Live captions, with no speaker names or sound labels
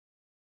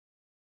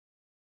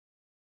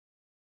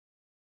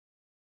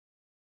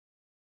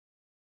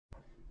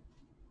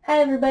Hi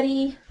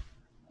everybody,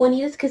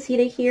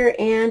 JuanitasCasita here,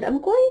 and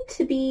I'm going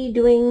to be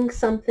doing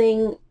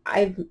something.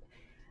 I've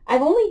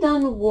only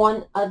done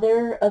one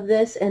other of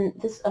this, and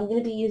I'm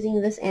going to be using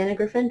this Anna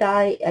Griffin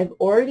die. I've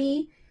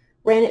already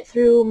ran it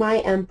through my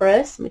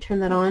Empress. Let me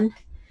turn that on.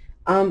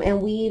 And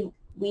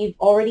we've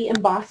already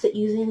embossed it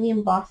using the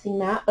embossing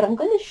mat, but I'm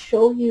going to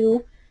show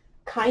you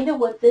kind of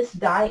what this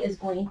die is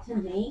going to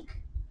make.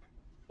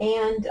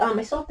 And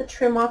I still have to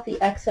trim off the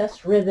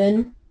excess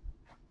ribbon.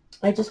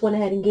 I just went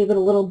ahead and gave it a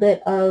little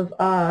bit of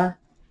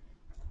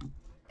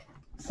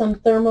some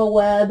Therm O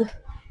Web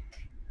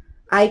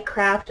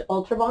iCraft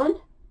Ultra Bond.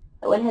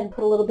 I went ahead and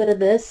put a little bit of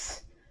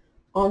this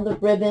on the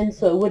ribbon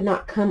so it would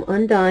not come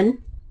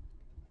undone.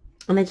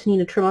 And I just need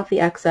to trim off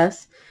the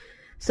excess.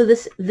 So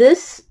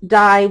this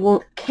die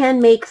can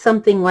make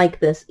something like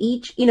this.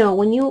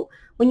 When you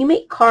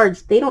make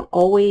cards, they don't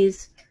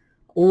always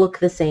look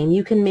the same.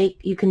 You can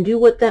do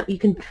what them, you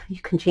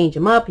can change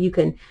them up, you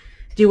can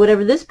do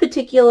whatever. This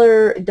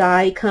particular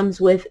die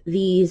comes with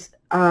these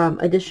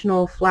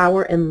additional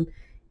flower and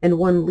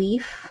one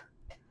leaf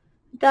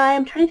die.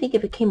 I'm trying to think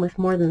if it came with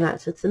more than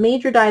that. So it's the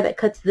major die that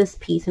cuts this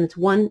piece, and it's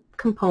one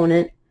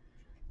component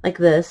like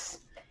this,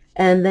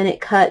 and then it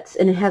cuts,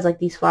 and it has like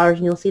these flowers,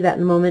 and you'll see that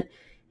in a moment,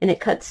 and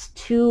it cuts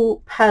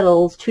two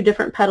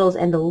different petals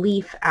and a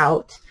leaf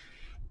out.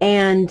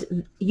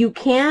 And you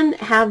can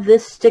have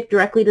this stick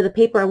directly to the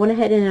paper. I went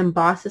ahead and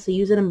embossed this. I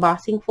use an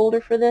embossing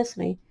folder for this,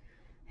 and I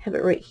have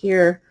it right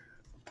here.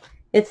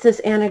 It's this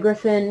Anna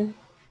Griffin.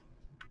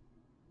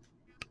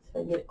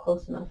 So I get it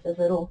close enough if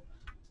it'll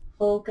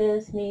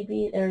focus.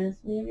 Maybe there it is.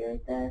 Maybe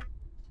right there.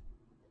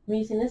 I'm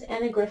using this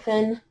Anna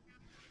Griffin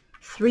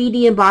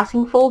 3D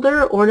embossing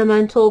folder.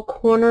 Ornamental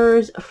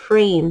Corners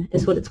Frame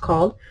is what it's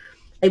called.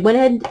 I went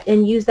ahead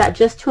and used that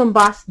just to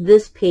emboss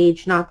this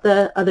page, not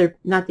the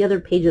other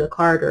page of the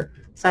card or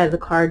side of the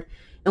card.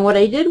 And what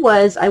I did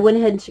was I went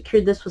ahead and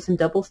secured this with some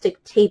double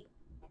stick tape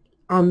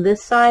on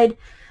this side.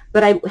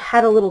 But I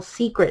had a little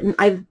secret,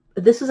 and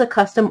this is a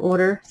custom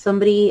order.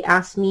 Somebody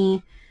asked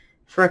me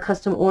for a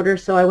custom order,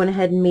 so I went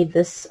ahead and made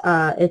this.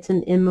 It's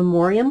an in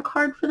memoriam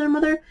card for their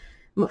mother,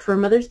 for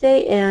Mother's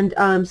Day. And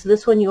so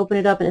this one, you open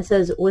it up, and it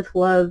says, "With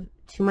love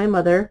to my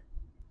mother."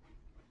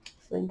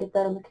 So I can get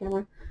that on the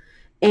camera.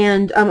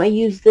 And I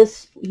use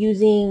this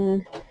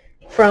using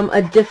from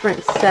a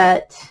different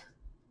set,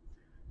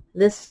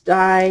 this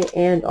die,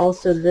 and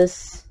also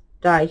this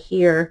die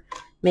here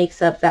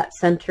makes up that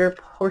center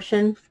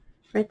portion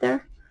right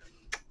there.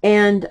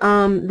 And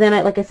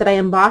then like I said, I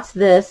embossed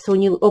this, so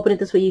when you open it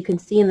this way you can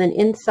see, and then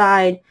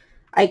inside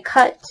I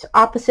cut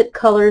opposite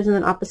colors and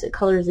then opposite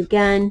colors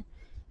again,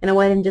 and I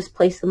went and just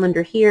placed them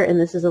under here. And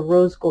this is a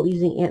rose gold,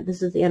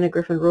 this is the Anna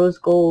Griffin rose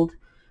gold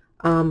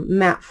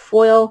matte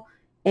foil,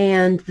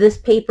 and this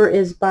paper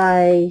is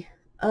by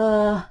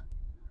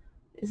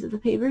is it the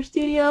Paper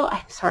Studio?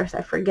 I'm sorry,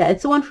 I forget.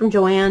 It's the one from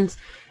Joann's,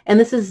 and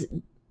this is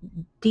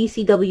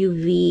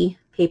DCWV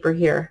paper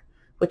here,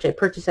 which I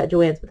purchased at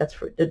Joann's, but that's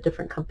for a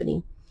different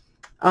company.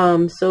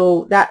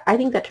 So I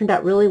think that turned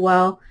out really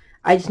well.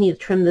 I just need to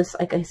trim this,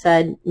 like I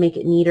said, make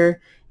it neater.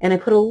 And I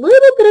put a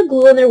little bit of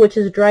glue in there, which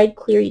is dried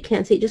clear. You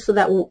can't see it, just so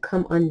that won't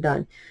come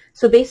undone.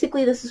 So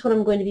basically, this is what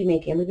I'm going to be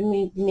making. I'm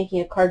going to be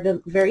making a card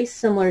very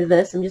similar to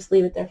this. I'm just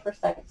leave it there for a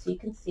second so you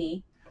can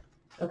see.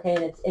 Okay,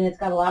 and it's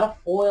got a lot of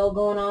foil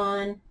going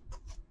on.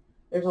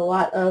 There's a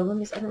lot of, I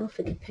don't know if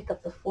I can pick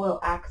up the foil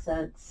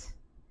accents.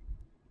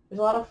 There's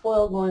a lot of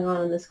foil going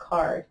on this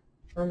card,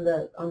 on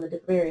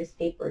the various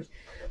papers.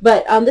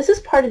 But this is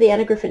part of the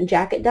Anna Griffin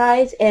jacket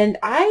dies, and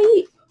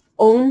I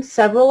own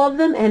several of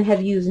them and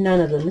have used none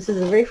of them. This is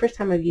the very first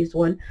time I've used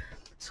one.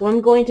 So I'm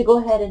going to go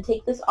ahead and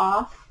take this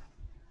off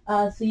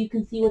so you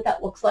can see what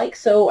that looks like.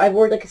 So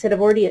like I said,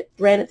 I've already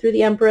ran it through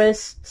the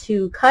Empress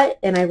to cut,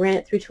 and I ran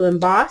it through to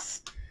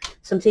emboss.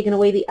 So I'm taking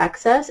away the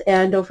excess,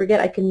 and don't forget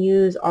I can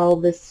use all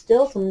this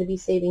still, so I'm going to be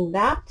saving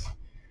that.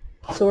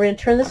 So we're going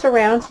to turn this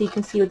around so you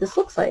can see what this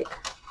looks like.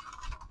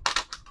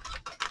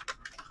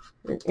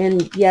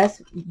 And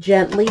yes,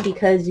 gently,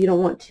 because you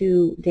don't want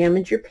to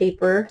damage your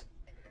paper.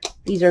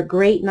 These are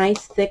great,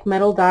 nice, thick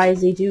metal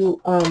dies. They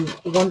do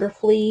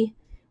wonderfully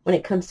when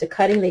it comes to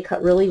cutting. They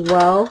cut really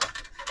well.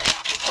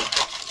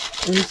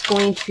 I'm just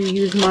going to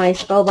use my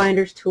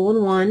Spellbinders Tool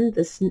in 1.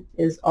 This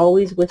is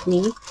always with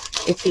me.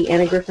 It's the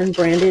Anna Griffin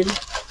branded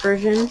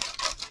version.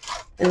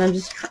 And I'm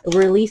just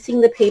releasing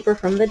the paper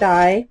from the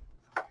die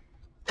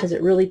because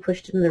it really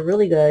pushed in there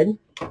really good.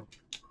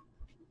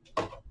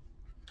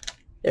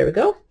 There we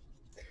go.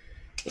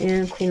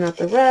 And clean out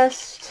the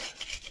rest.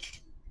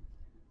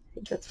 I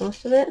think that's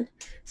most of it.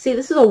 See,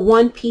 this is a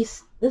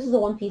one-piece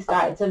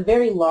die. It's a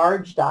very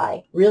large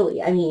die,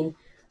 really. I mean,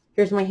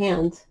 here's my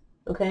hands,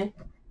 okay?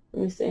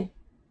 Let me see.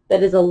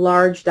 That is a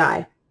large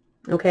die,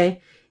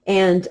 okay?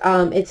 And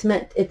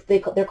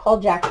they're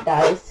called jacket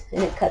dies,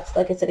 and it cuts,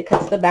 like I said, it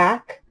cuts the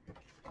back.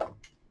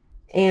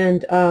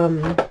 And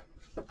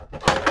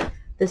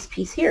this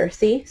piece here,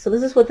 see? So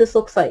this is what this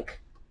looks like.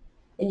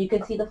 And you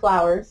can see the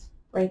flowers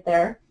right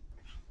there.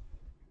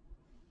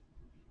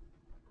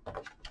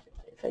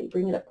 If I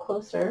bring it up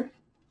closer,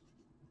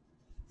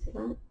 see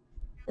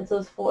And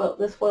so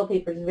this foil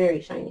paper is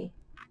very shiny.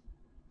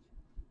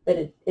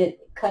 But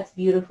it cuts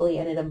beautifully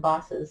and it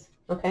embosses.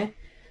 Okay?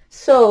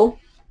 So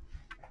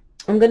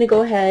I'm going to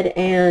go ahead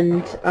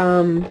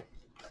and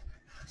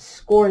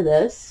score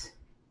this.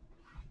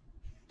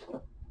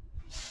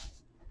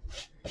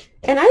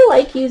 And I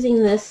like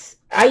using this.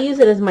 I use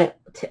it as my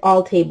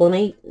all table,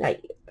 and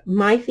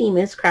my theme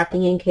is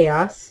crafting in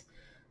chaos.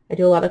 I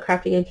do a lot of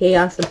crafting in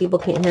chaos. Some people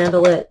can't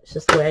handle it. It's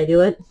just the way I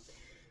do it.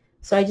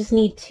 So I just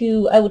need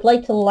to, I would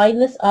like to line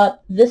this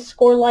up. This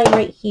score line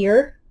right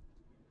here,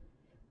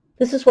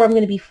 this is where I'm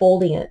going to be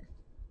folding it.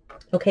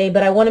 Okay,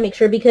 but I want to make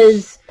sure,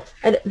 because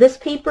this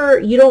paper,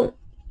 you don't,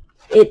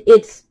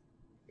 it's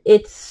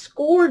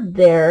scored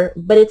there,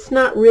 but it's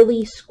not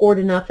really scored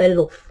enough that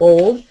it'll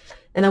fold.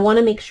 And I want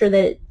to make sure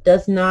that it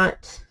does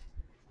not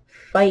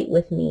fight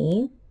with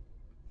me.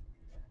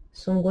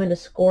 So I'm going to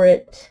score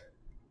it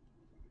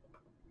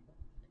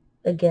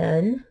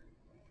again,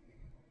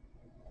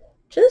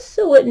 just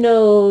so it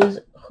knows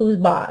who's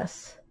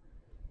boss.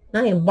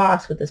 I am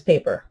boss with this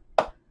paper.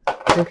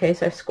 Okay,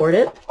 so I've scored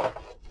it.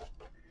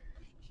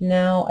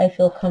 Now I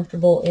feel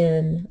comfortable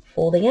in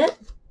folding it.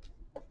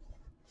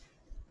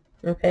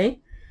 Okay,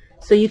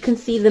 so you can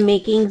see the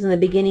makings and the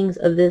beginnings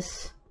of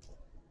this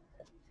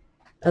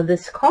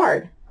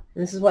card.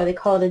 And this is why they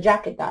call it a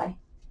jacket die.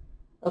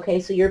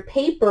 Okay, so your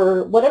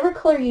paper, whatever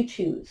color you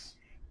choose,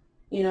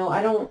 you know,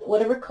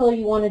 whatever color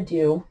you want to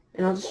do,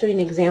 and I'll just show you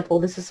an example.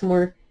 This is some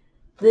more,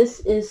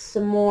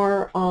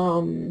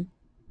 here,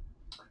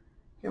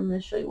 I'm going to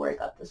show you where I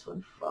got this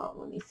one from.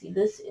 Let me see.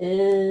 This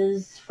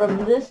is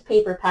from this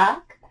paper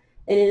pack.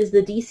 It is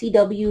the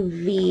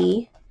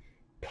DCWV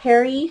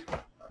Perry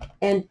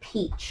and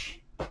Peach.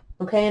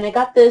 Okay, and I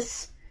got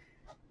this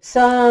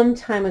some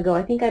time ago.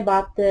 I think I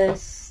bought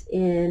this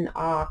in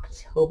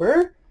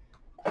October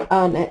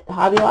at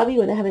Hobby Lobby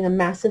when they're having a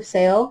massive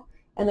sale.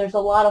 And there's a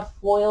lot of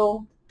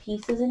foil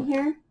pieces in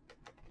here.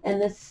 And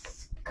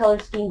this color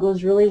scheme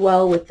goes really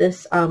well with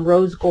this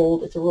rose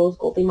gold. It's a rose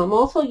gold theme. I'm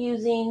also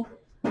using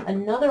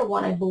another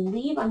one, I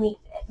believe. I mean,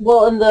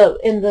 well, in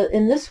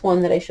this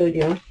one that I showed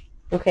you,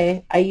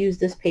 okay, I used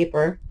this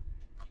paper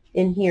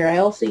in here. I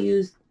also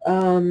used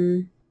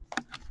I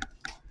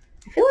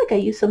feel like I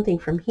used something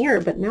from here,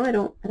 but now I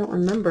don't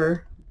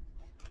remember.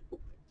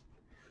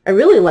 I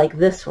really like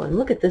this one.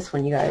 Look at this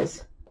one, you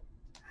guys.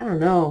 I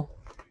don't know.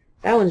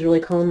 That one's really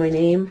calling my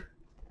name.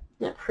 Isn't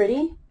that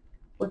pretty?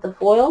 With the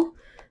foil.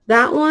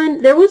 That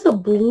one, there was a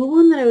blue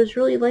one that I was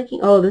really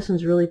liking. Oh, this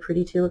one's really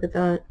pretty too. Look at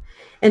that.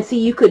 And see,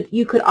 you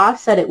could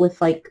offset it with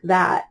like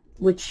that,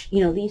 which,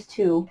 you know, these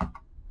two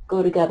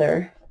go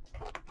together.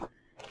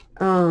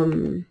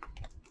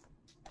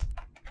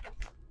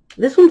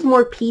 This one's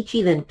more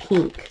peachy than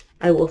pink,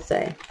 I will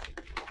say.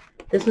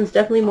 This one's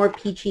definitely more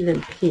peachy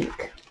than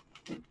pink,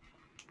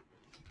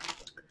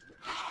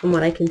 from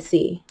what I can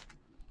see.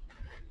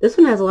 This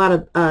one has a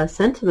lot of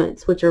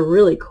sentiments, which are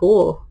really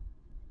cool.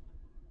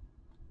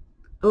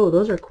 Oh,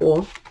 those are cool.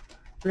 I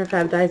wonder if I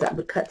have dyes that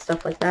would cut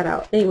stuff like that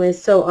out.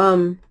 Anyways, so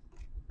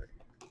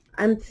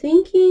I'm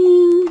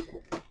thinking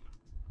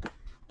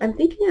I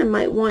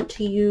might want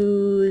to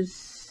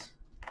use,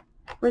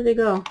 where'd they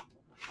go?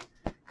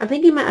 I'm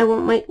thinking I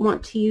might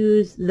want to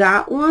use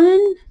that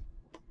one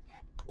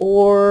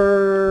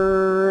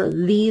or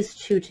these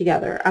two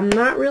together. I'm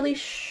not really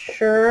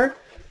sure.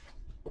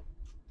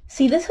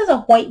 See, this has a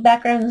white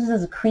background, this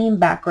has a cream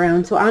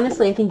background, so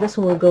honestly I think this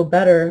one will go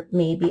better,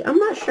 maybe. I'm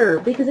not sure,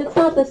 because it's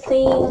not the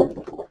same,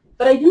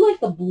 but I do like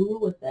the blue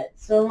with it.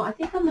 So I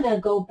think I'm going to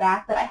go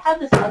back, but I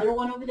have this other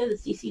one over there,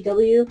 this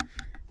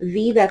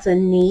DCWV, that's a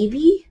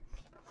navy.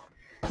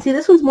 See,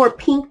 this one's more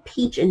pink,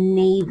 peach, and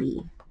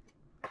navy.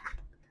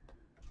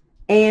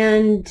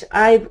 And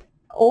I've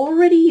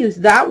already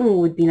used, that one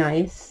would be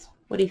nice.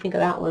 What do you think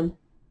of that one?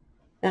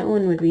 That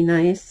one would be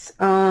nice.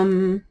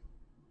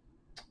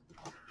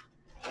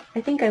 I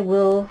think I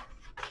will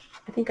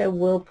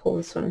pull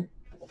this one.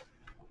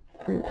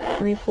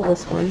 Let me pull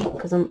this one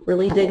because I'm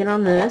really digging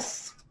on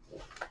this.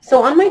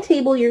 So on my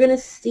table, you're going to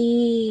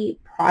see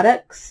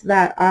products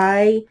that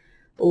I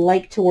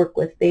like to work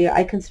with.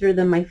 I consider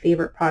them my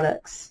favorite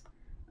products.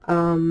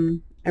 I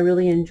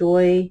really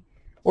enjoy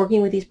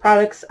working with these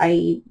products.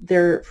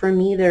 For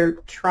me, they're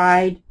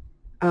tried,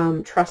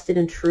 trusted,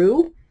 and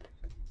true.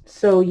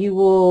 So you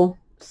will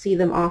see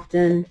them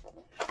often.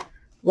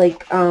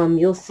 Like,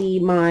 you'll see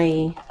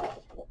my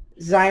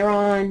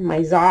Xyron,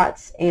 my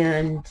Zots,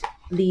 and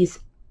these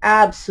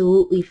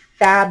absolutely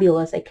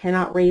fabulous, I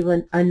cannot rave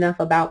enough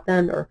about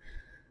them, or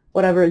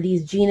whatever,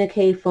 these Gina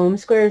K foam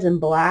squares in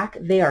black.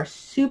 They are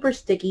super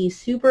sticky,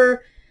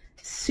 super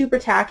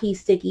tacky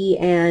sticky,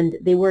 and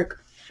they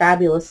work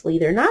fabulously.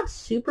 They're not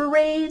super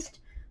raised.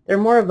 They're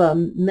more of a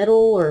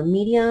middle or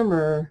medium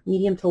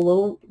to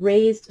low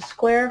raised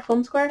square,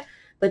 foam square,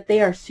 but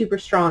they are super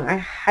strong. I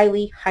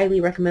highly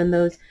recommend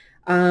those.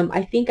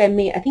 I think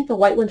the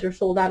white ones are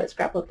sold out at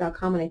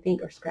scrapbook.com,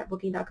 and or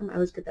scrapbooking.com. I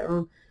always get that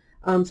wrong.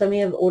 So I may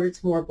have ordered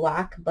some more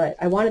black, but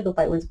I wanted the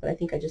white ones, but I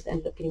think I just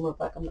ended up getting more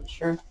black. I'm not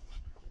sure.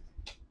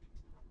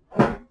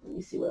 Let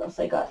me see what else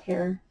I got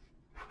here.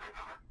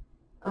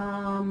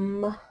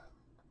 So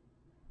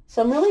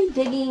I'm really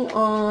digging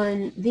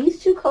on these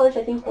two colors.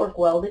 I think work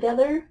well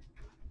together.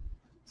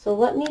 So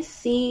let me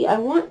see. I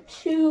want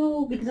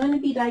to, because I'm going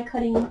to be die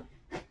cutting. I'm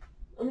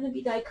going to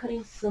be die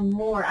cutting some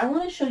more. I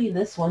want to show you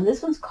this one.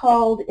 This one's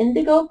called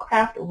Indigo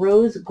Craft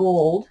Rose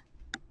Gold.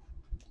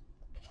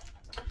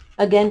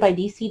 Again, by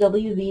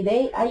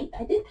DCWV. I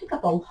did pick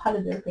up a lot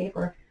of their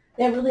paper.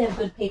 They really have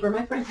good paper.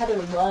 My friend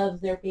Heather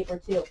loves their paper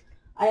too.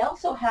 I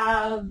also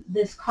have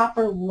this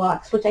Copper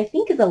Luxe, which I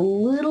think is a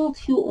little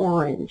too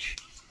orange,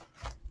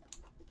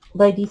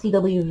 by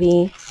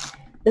DCWV.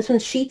 This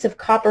one's sheets of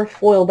copper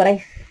foil, but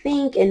I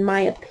think, in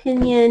my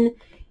opinion,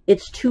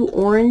 it's too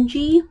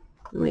orangey.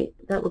 Wait,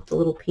 that looked a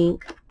little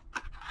pink.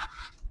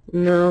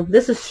 No,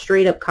 this is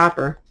straight up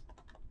copper.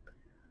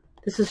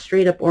 This is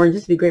straight up orange.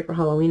 This would be great for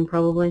Halloween,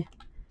 probably.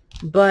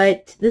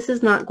 But this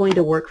is not going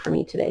to work for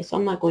me today, so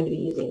I'm not going to be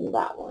using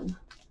that one.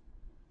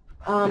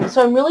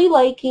 So I'm really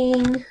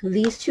liking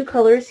these two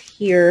colors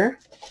here.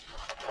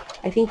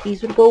 I think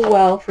these would go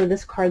well for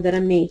this card that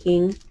I'm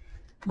making.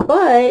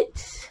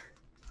 But,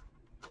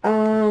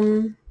 let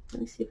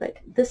me see if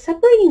the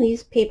separating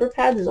these paper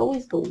pads is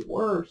always the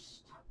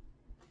worst.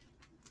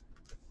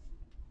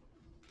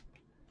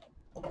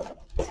 Let's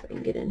see if I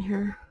can get in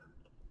here.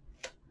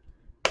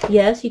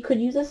 Yes, you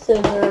could use a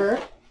scissor.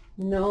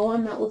 No,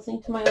 I'm not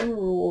listening to my own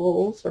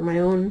rules or my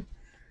own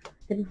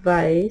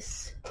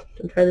advice.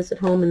 Don't try this at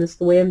home, and this is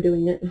the way I'm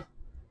doing it.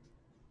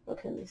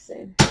 Okay, let me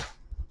see.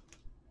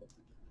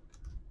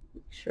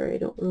 Make sure I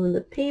don't ruin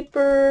the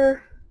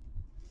paper.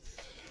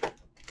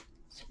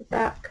 So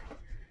back.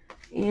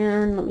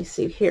 And let me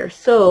see here.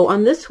 So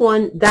on this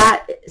one,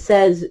 that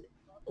says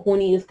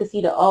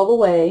JuanitasCasita all the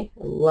way.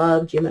 I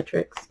love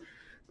geometrics.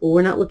 But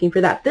we're not looking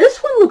for that. This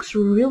one looks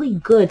really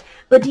good.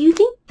 But do you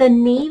think the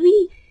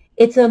navy,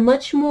 it's a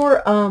much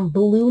more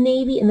blue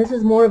navy, and this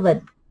is more of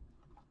a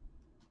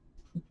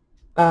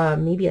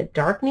maybe a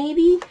dark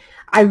navy?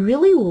 I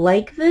really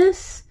like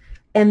this,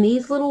 and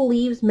these little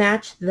leaves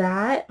match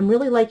that. I'm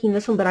really liking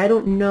this one, but I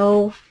don't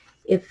know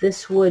if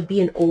this would be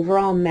an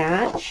overall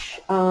match.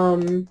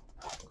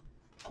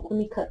 Let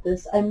me cut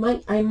this. I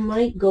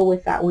might go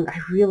with that one. I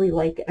really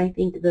like it. I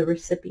think the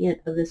recipient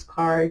of this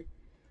card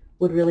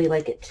would really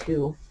like it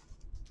too.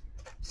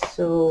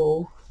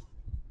 So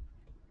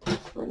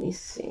let me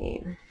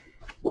see.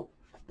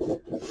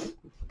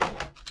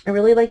 I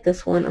really like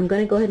this one. I'm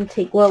going to go ahead and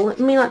take, well, let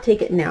me not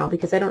take it now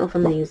because I don't know if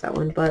I'm going to use that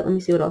one, but let me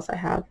see what else I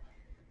have.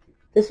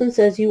 This one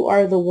says, you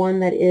are the one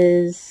that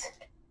is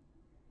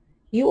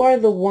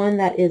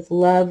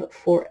love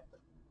for,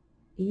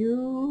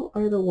 you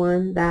are the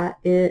one that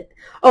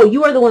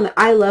you are the one that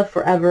I love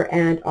forever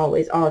and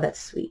always. Oh, that's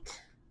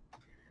sweet.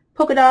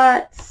 Polka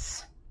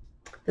dots.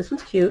 This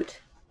one's cute.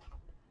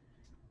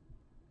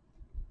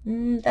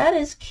 That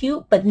is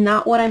cute, but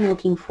not what I'm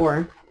looking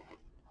for.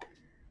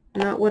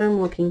 Not what I'm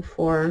looking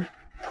for.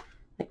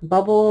 Like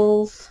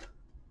bubbles.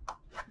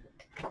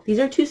 These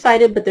are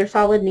two-sided, but they're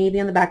solid navy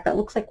on the back. That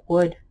looks like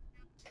wood.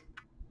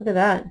 Look at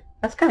that.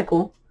 That's kind of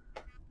cool.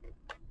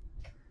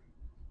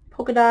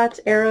 Polka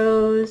dots,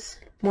 arrows,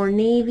 more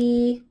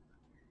navy.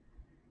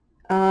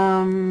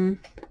 Some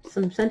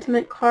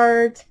sentiment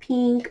cards,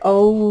 pink.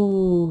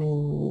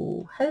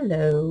 Oh,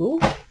 hello.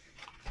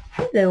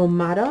 Hello,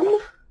 madam.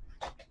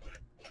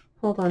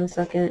 Hold on a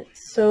second.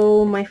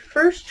 So my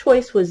first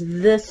choice was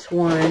this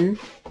one,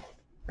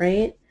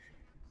 right?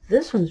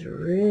 This one's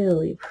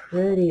really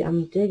pretty.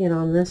 I'm digging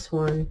on this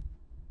one.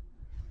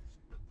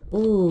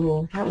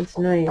 Ooh, that one's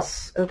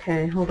nice.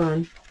 Okay, hold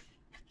on.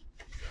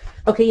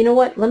 Okay, you know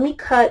what? Let me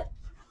cut.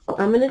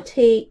 I'm gonna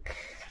take.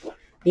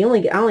 I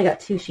only got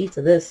 2 sheets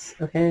of this.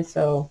 Okay,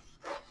 so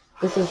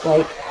this is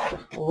like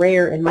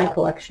rare in my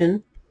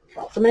collection.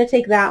 So I'm gonna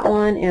take that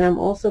one, and I'm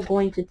also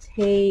going to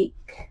take.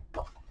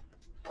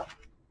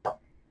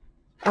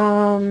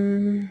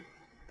 I'm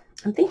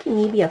thinking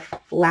maybe a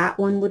flat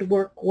one would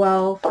work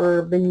well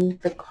for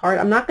beneath the card.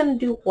 I'm not going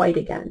to do white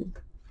again.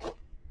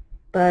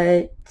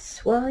 But,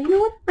 well, you know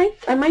what?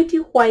 I might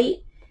do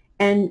white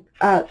and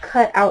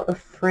cut out a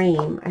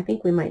frame. I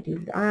think we might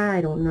do,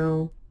 I don't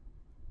know.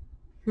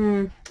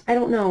 I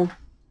don't know.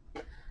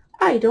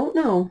 I don't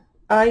know.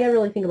 I gotta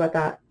really think about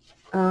that.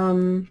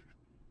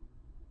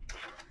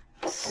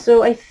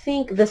 So I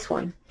think this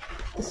one.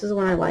 This is the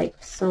one I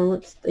like. So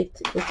let's take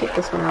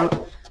this one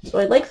out. So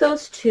I like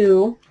those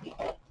two.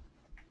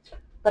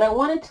 But I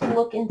wanted to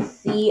look and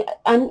see.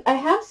 I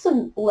have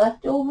some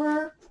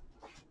leftover.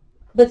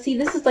 But see,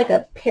 this is like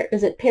a,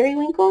 is it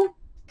periwinkle?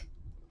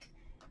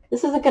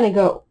 This isn't going to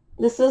go.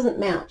 This doesn't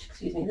match.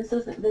 Excuse me. That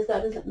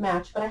doesn't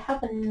match. But I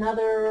have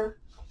another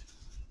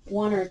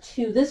one or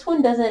two. This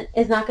one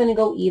is not going to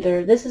go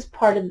either. This is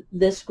part of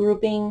this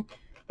grouping,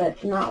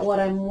 but not what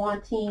I'm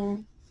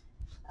wanting.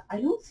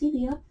 I don't see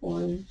the other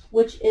one,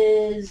 which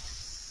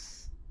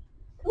is,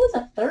 there was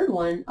a third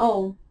one.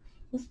 Oh,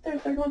 was there a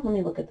third one? Let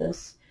me look at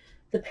this.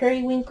 The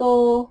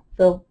periwinkle,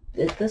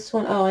 this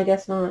one, oh, I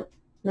guess not.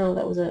 No,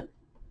 that was it.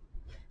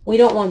 We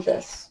don't want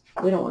this.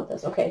 We don't want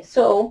this. Okay,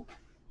 so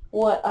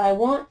what I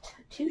want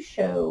to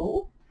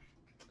show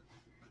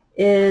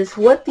is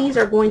what these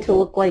are going to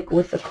look like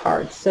with the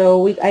cards.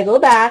 So I go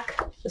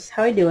back, just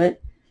how I do it.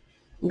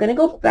 I'm going to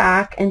go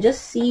back and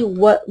just see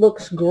what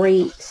looks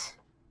great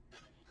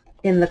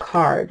in the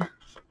card.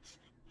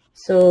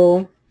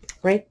 So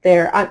right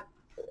there.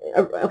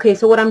 Okay,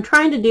 so what I'm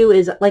trying to do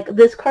is like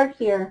this card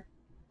here.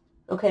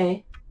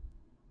 Okay.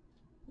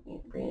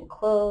 Bring it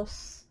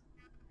close.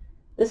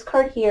 This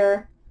card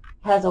here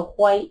has a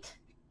white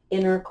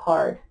inner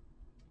card.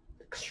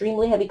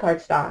 Extremely heavy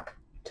cardstock.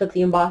 Took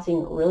the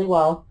embossing really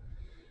well.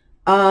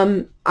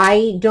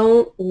 I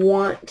don't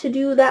want to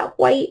do that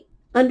white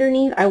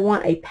underneath. I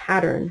want a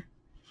pattern.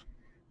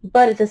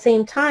 But at the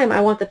same time,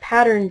 I want the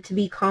pattern to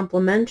be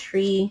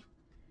complementary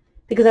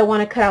because I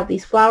want to cut out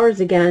these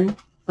flowers again,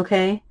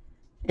 okay,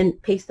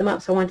 and paste them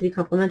up. So I want it to be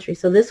complementary.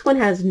 So this one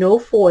has no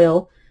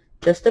foil,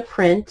 just a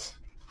print.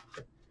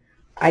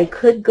 I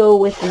could go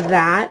with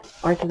that,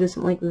 or I could do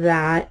something like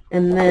that,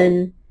 and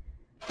then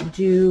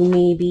do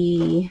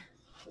maybe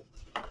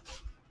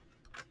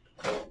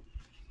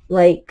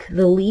like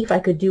the leaf I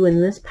could do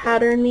in this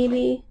pattern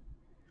maybe.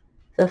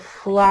 The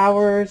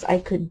flowers I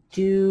could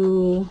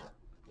do,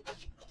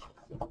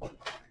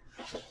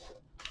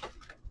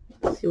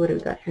 let's see, what do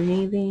we got here,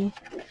 navy.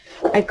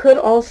 I could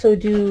also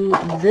do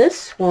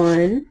this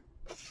one.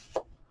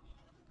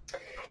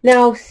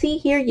 Now see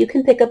here, you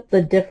can pick up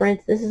the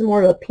difference. This is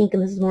more of a pink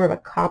and this is more of a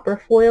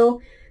copper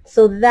foil.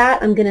 So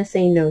that I'm going to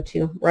say no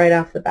to right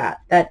off the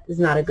bat. That is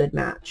not a good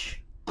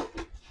match.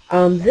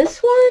 This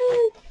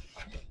one,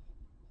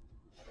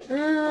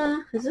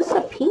 is this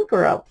a pink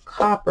or a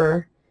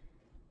copper?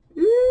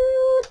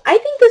 I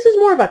think this is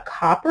more of a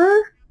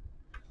copper,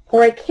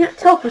 or I can't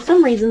tell. For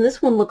some reason,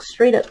 this one looks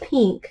straight up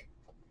pink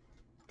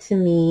to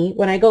me.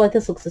 When I go like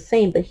this, it looks the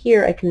same, but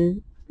here I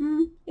can,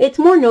 it's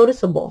more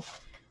noticeable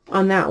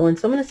on that one.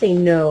 So I'm going to say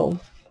no.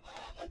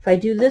 If I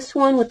do this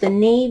one with the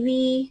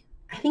navy,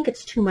 I think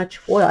it's too much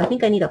foil. I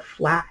think I need a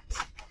flat.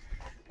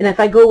 And if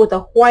I go with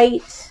a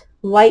white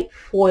light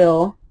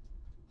foil,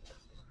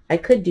 I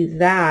could do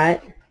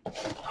that.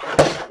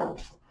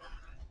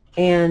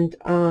 And,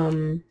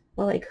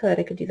 well, I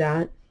could do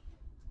that.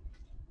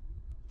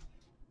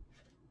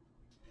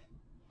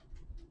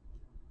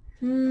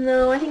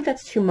 No, I think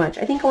that's too much.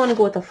 I think I want to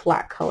go with a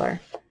flat color.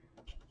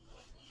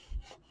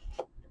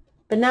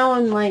 But now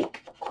I'm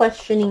like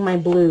questioning my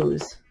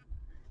blues.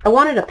 I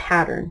wanted a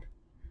pattern.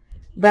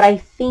 But I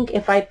think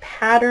if I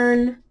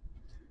pattern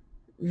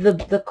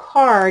the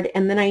card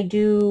and then I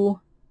do,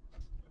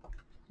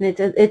 and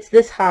it's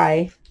this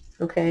high,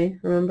 okay,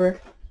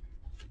 remember?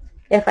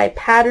 If I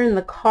pattern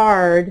the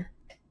card,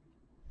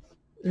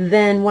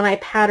 then when I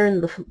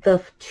pattern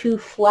the two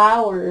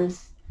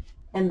flowers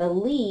and the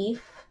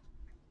leaf,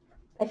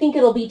 I think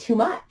it'll be too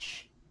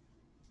much.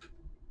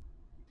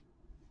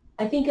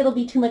 I think it'll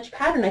be too much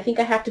pattern. I think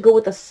I have to go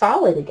with a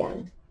solid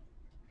again.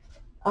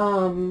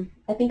 I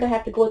think I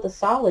have to go with a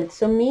solid.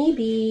 So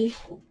maybe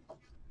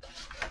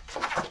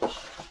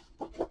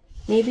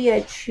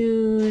I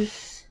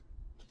choose,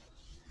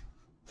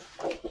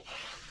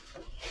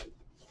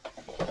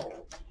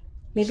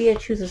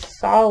 a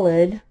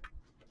solid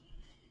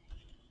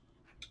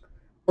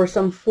or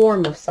some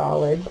form of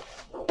solid.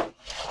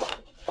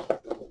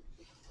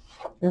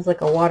 It's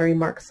like a watery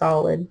mark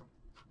solid.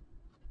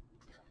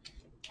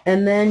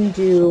 And then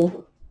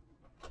do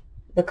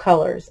the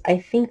colors. I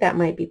think that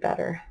might be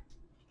better.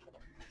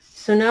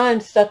 So now I'm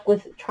stuck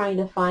with trying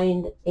to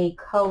find a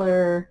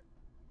color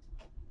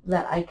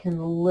that I can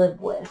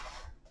live with.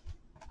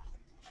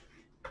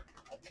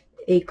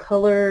 A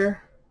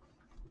color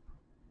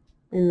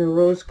in the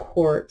rose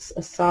quartz,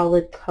 a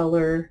solid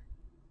color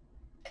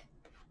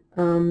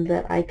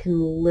that I can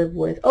live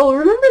with. Oh,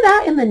 remember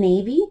that in the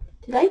navy?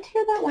 Did I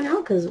tear that one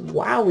out? Because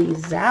wowie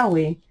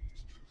zowie.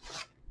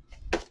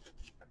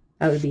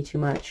 That would be too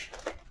much.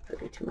 That would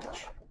be too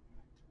much.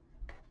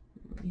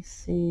 Let me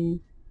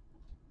see.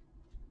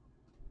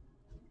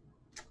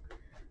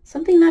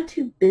 Something not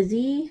too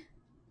busy.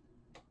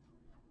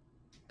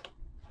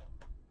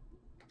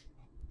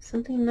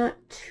 Something not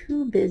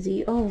too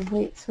busy. Oh,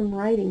 wait, some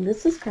writing.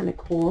 This is kind of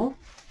cool.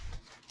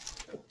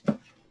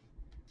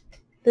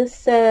 This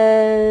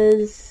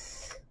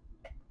says,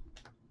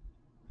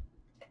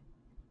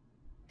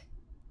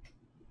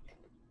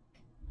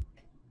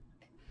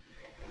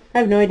 I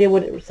have no idea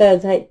what it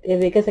says. I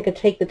guess I could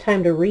take the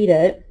time to read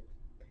it.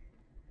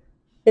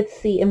 Let's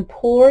see.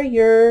 Implore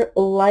your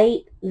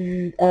light,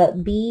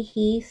 be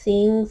he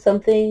seeing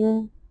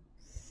something.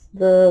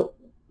 The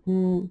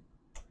morn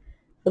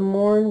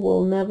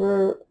will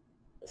never.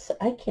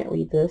 I can't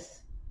read this.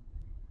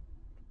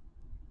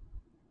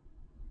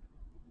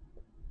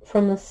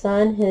 From the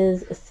sun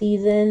his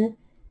season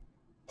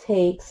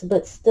takes,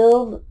 but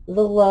still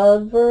the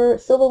lover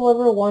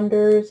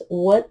wonders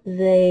what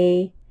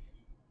they.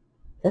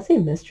 Did I say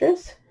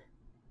mistress?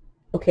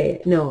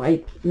 Okay, no,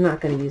 I'm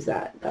not going to use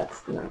that.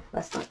 That's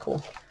not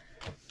cool.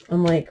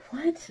 I'm like,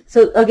 what?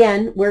 So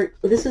again,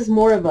 this is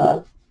more of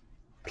a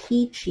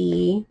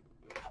peachy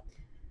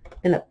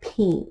and a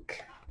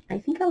pink. I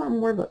think I want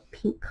more of a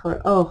pink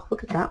color. Oh,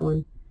 look at that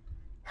one.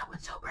 That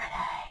one's so pretty.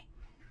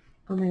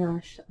 Oh my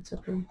gosh, that's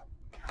okay.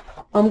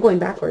 Oh, I'm going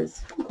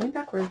backwards. I'm going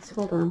backwards.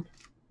 Hold on.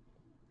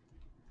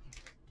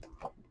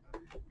 I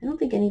don't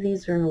think any of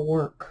these are going to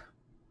work.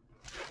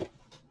 I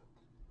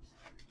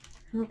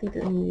don't think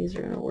that any of these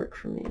are going to work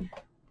for me.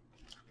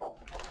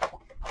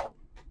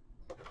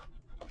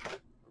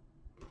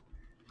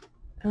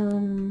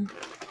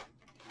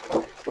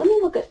 Let me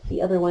look at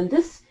the other one.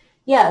 This,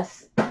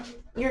 yes,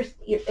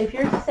 if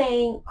you're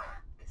saying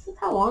this is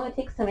how long it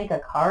takes to make a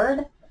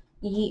card,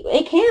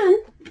 it can.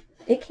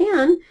 It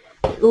can.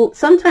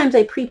 Sometimes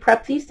I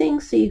pre-prep these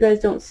things so you guys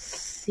don't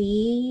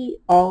see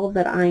all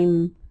that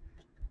I'm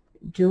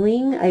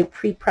doing. I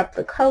pre-prep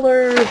the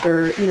colors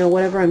or, you know,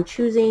 whatever I'm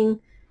choosing.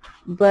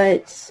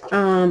 But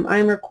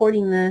I'm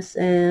recording this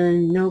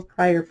and no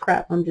prior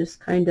prep. I'm just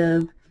kind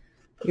of,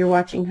 you're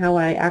watching how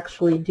I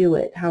actually do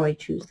it, how I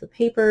choose the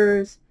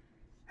papers,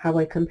 how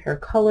I compare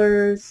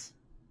colors.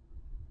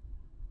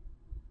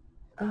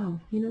 Oh,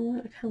 you know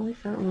what? I kind of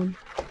like that one.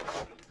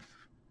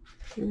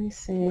 Let me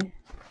see.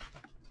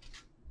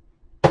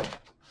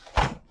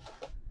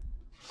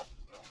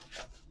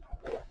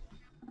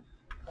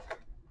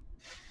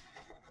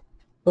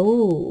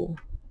 Oh.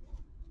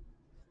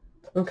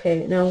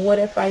 Okay, now what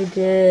if I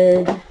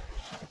did...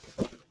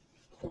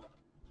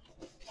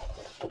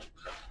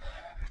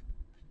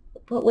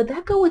 What would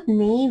that go with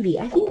navy?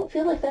 I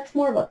feel like that's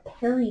more of a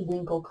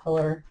periwinkle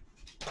color.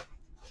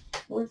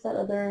 Where's that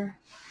other?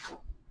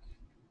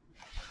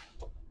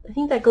 I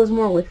think that goes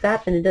more with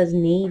that than it does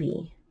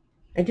navy.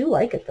 I do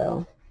like it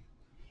though.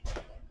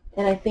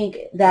 And I think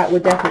that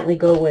would definitely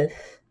go with,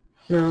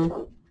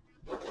 no,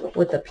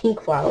 with the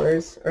pink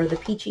flowers or the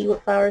peachy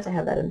flowers. I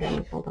have that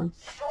underneath. Hold on.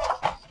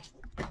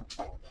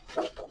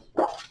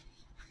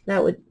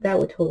 That would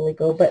totally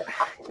go, but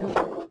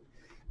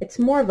it's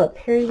more of a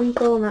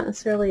periwinkle, not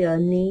necessarily a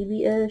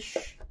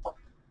navy-ish. Let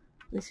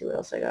me see what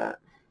else I got.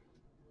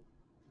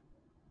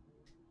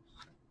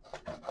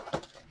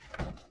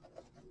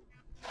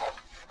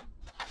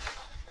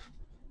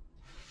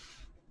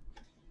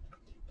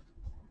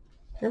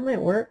 That might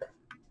work.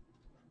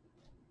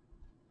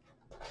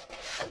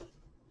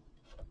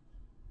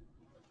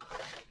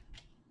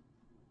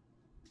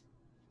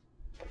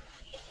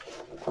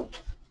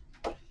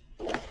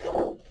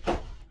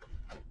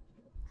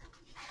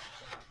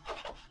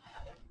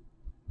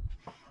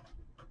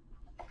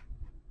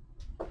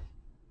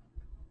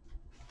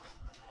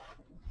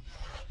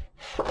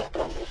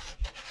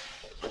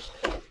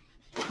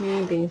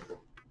 Maybe.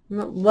 I'm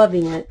not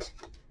loving it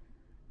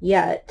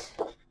yet.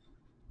 Oh,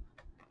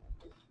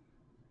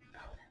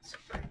 that's so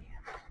pretty.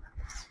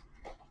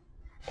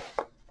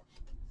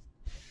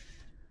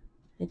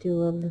 I do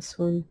love this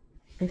one.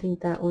 I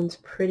think that one's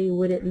pretty.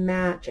 Would it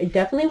match? I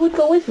definitely would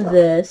go with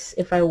this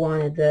if I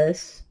wanted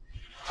this.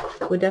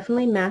 Would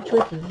definitely match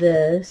with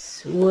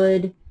this.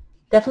 Would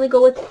definitely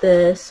go with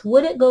this.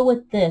 Would it go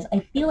with this?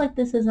 I feel like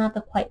this is not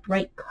the quite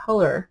right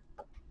color.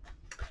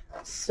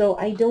 So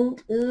I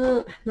don't,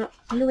 I'm not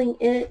feeling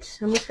it.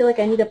 I almost feel like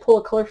I need to pull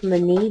a color from the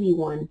navy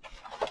one.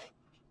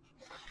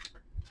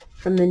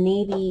 From the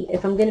navy,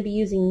 if I'm going to be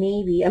using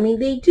navy. I mean,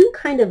 they do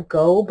kind of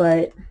go,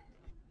 but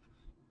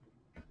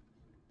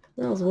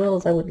not as well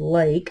as I would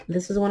like.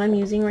 This is what I'm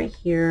using right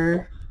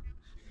here.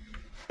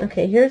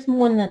 Okay, here's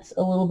one that's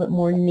a little bit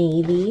more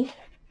navy.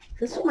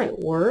 This might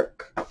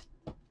work. Let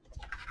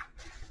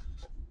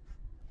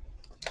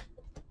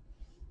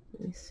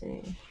me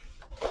see.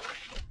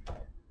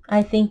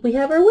 I think we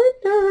have our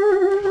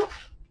winner.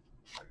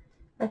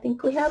 I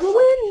think we have a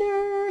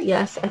winner.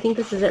 Yes, I think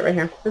this is it right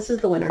here. This is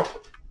the winner.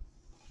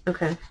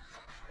 Okay.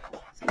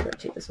 So I'm going to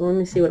take this one. Let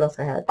me see what else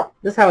I had.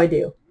 This is how I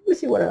do. Let me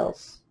see what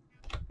else.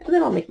 And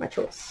then I'll make my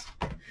choice.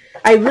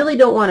 I really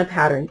don't want a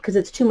pattern because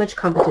it's too much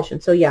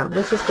competition. So yeah,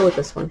 let's just go with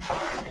this one.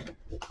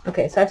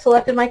 Okay, so I've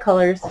selected my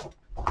colors.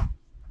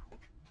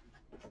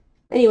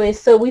 Anyway,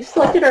 so we've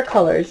selected our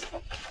colors,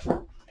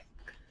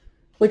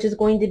 which is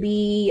going to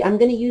be, I'm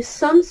going to use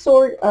some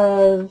sort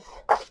of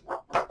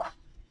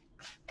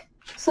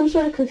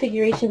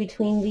configuration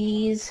between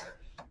these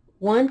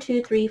 1,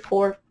 2, 3,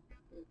 4,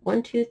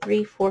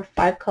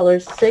 5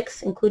 colors,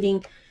 6,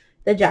 including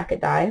the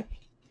jacket die.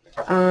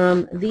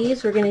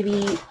 These are going to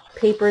be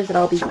papers that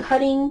I'll be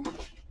cutting.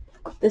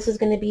 This is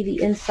going to be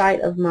the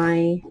inside of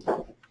my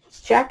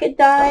jacket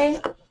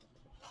die.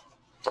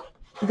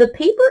 The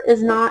paper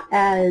is not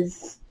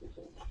as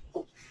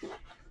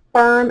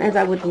firm as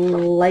I would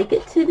like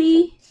it to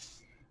be,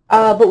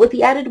 but with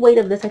the added weight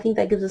of this, I think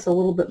that gives us a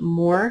little bit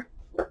more,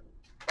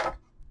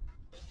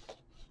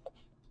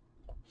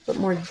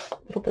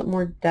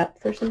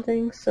 depth or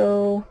something.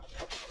 So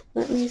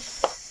let me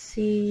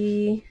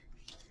see,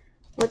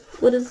 what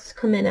does this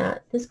come in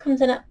at? This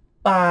comes in at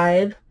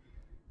 5,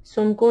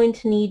 so I'm going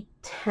to need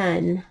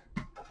 10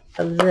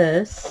 of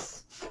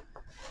this.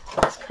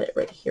 Let's cut it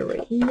right here,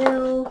 right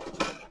now.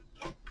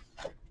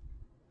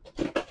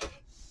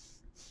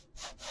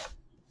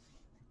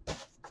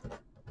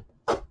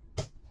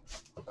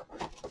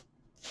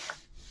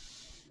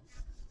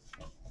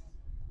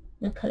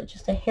 I'm going to cut it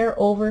just a hair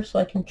over so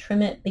I can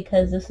trim it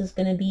because this is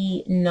going to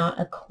be not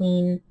a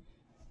clean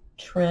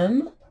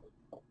trim.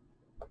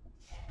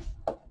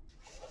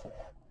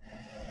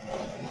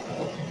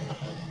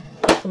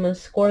 I'm going to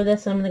score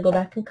this and I'm going to go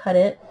back and cut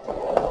it.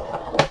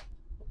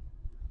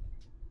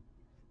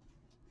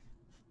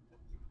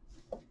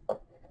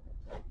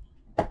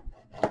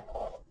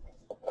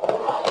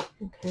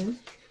 Okay.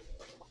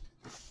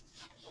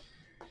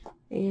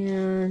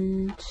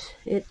 And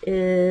it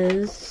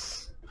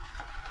is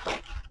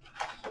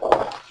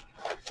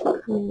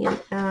coming in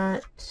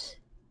at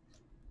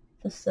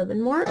the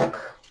 7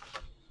 mark.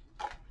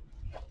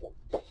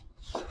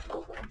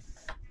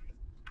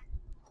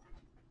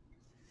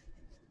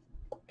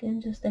 Again,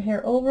 just a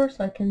hair over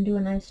so I can do a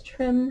nice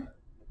trim.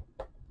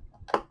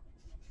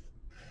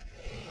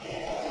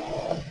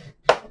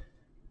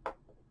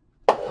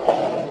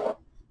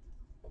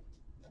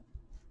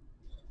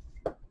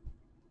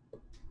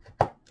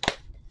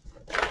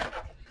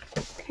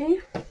 Okay.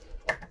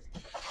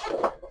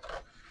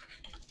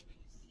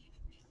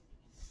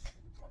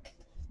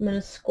 I'm going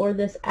to score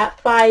this at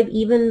 5,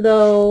 even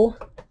though,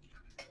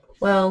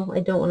 well, I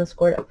don't want to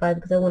score it at 5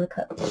 because I want to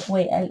cut,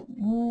 wait,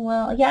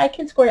 well, yeah, I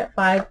can score it at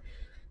 5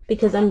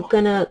 because I'm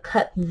going to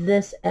cut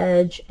this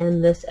edge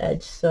and this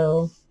edge,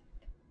 so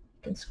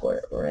I can score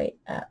it right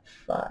at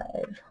 5.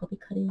 I'll be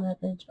cutting that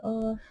edge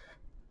off.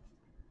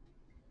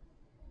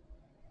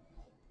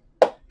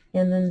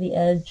 And then the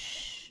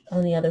edge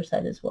on the other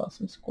side as well.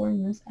 So I'm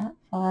scoring this at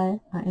 5.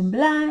 I am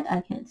blind,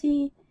 I can't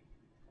see.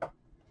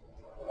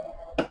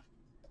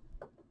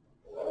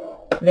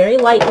 Very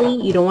lightly.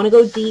 You don't want to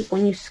go deep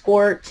when you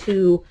score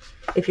to,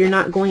 if you're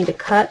not going to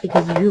cut,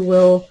 because you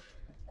will,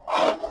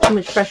 too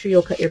much pressure,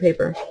 you'll cut your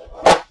paper.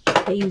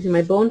 Okay, using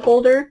my bone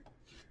folder,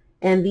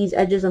 and these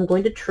edges I'm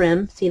going to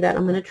trim. See that?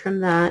 I'm going to trim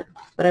that,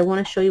 but I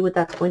want to show you what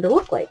that's going to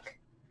look like.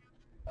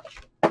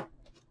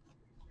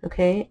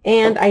 Okay,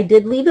 and I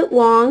did leave it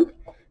long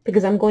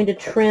because I'm going to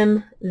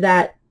trim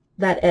that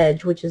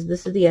edge, which is,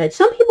 this is the edge.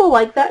 Some people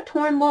like that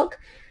torn look.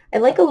 I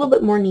like a little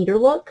bit more neater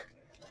look.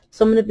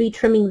 So I'm going to be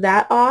trimming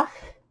that off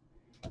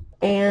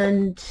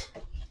and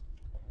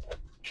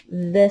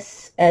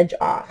this edge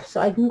off.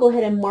 So I can go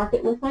ahead and mark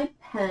it with my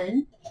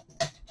pen.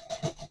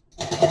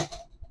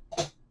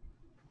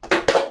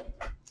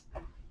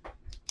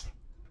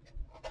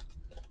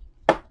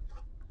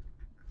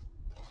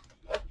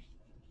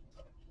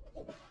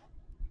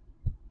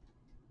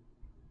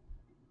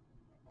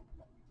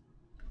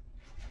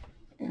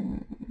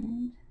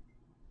 And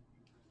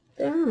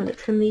there, I'm going to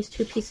trim these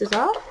 2 pieces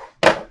off.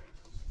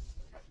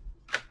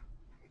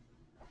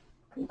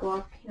 Go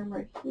off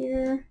camera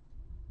here.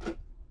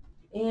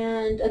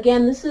 And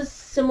again, this is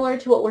similar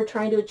to what we're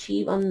trying to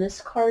achieve on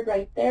this card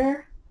right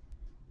there.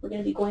 We're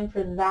going to be going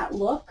for that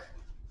look.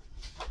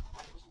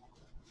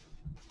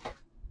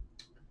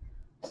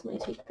 So let me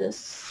take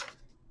this.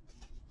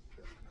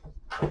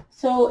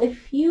 So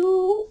if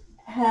you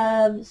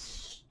have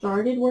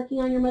started working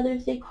on your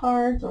Mother's Day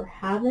cards or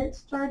haven't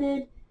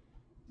started,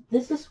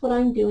 this is what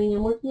I'm doing.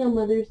 I'm working on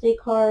Mother's Day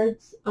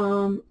cards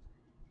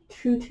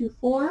true to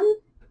form.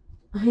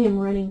 I am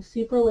running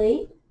super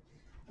late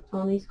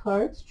on these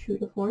cards, true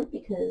to form,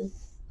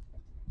 because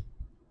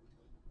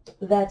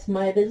that's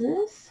my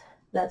business.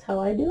 That's how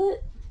I do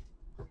it.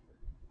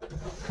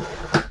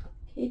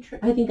 Okay,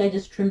 I think I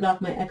just trimmed off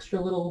my extra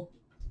little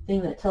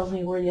thing that tells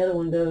me where the other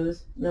one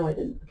goes. No, I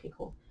didn't. Okay,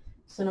 cool.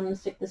 So I'm going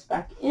to stick this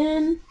back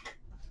in.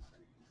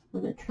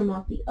 I'm going to trim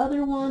off the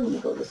other one. Let me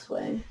go this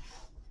way.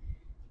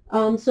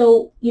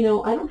 So, you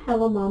know, I don't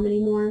have a mom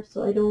anymore,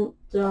 so I don't,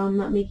 I'm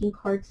not making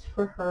cards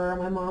for her.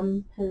 My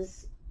mom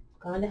has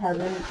gone to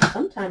heaven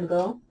some time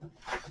ago,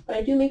 but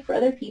I do make for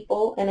other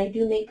people, and I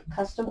do make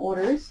custom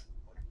orders.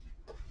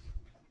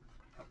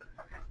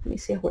 Let me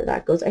see where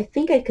that goes. I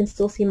think I can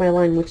still see my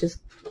line, which is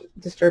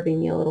disturbing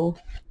me a little.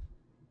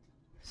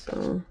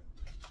 So,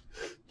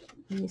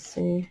 let me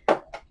see.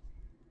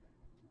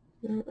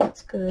 No,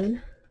 that's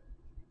good.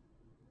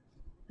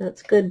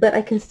 That's good, but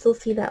I can still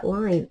see that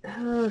line.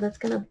 Oh, that's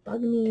going to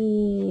bug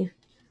me.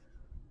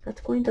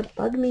 That's going to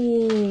bug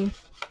me.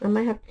 I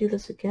might have to do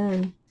this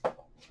again.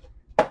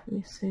 Let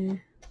me see.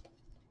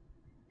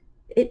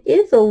 It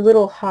is a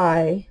little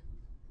high,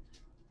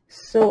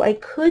 so I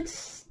could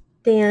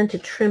stand to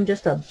trim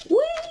just a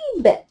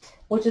wee bit,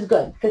 which is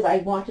good, because I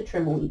want to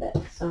trim a wee bit.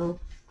 So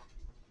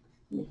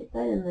let me get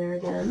that in there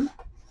again.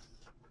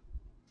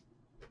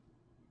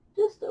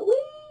 Just a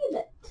wee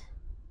bit.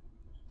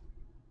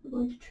 I'm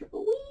going to trim a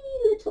wee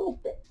little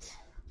bit.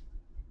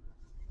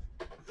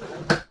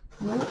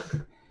 Nope.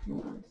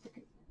 Hold on a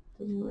second.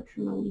 Doesn't want to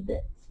trim a wee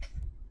bit.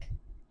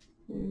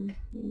 And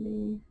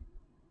maybe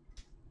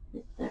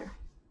right there.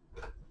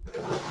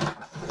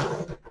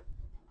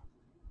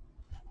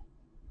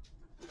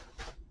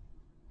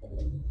 I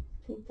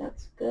think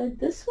that's good.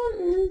 This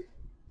one,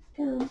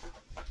 yeah.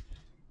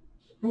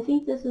 I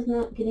think this is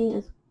not getting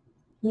as,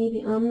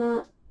 maybe I'm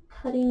not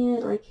cutting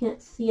it, or I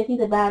can't see. I think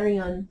the battery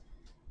on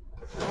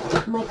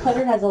my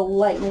cutter has a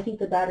light, and I think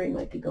the battery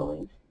might be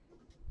going.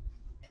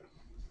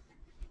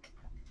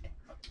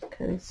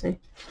 Okay, let's see.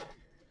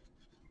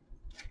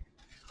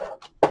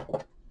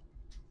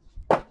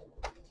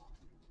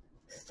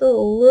 Still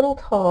a little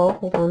tall.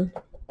 Hold on.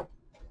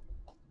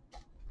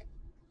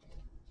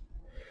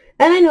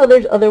 And I I know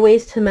there's other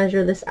ways to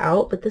measure this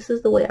out, but this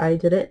is the way I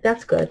did it.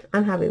 That's good.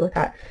 I'm happy with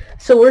that.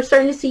 So we're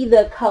starting to see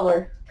the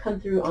color come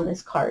through on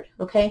this card,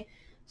 okay?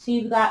 So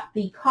you've got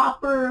the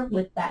copper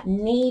with that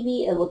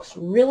navy. It looks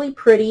really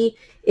pretty.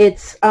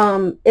 It's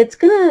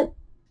gonna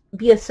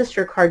be a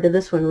sister card to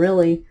this one,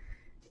 really,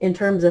 in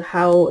terms of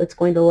how it's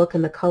going to look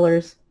in the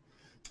colors.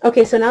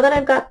 Okay, so now that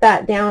I've got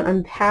that down,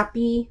 I'm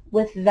happy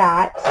with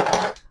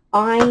that.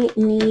 I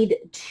need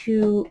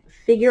to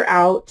figure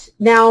out,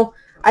 now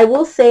I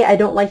will say I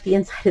don't like the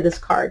inside of this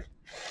card.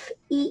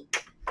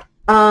 Eek.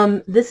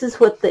 This is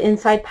what the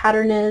inside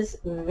pattern is.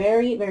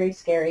 Very, very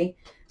scary.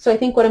 So I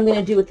think what I'm going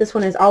to do with this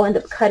one is I'll end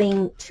up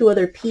cutting 2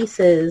 other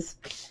pieces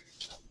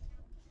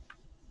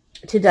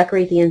to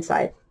decorate the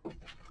inside.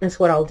 That's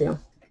what I'll do.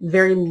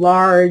 Very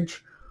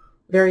large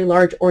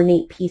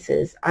ornate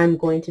pieces I'm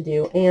going to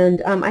do.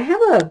 And I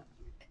have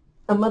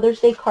a Mother's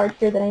Day card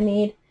here that I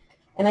made.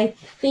 And I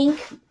think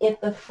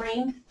if the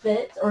frame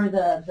fits, or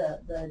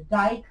the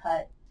die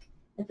cut,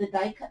 if the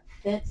die cut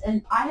fits,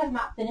 and I have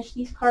not finished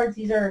these cards.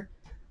 These are,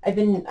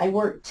 I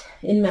worked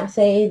in masse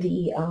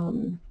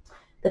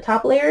the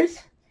top layers,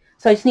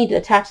 so I just need to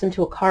attach them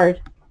to a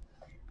card.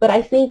 But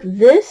I think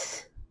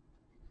this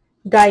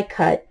die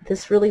cut,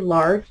 this really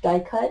large die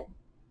cut,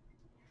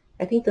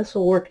 I think this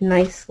will work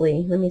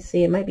nicely. Let me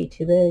see, it might be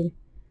too big.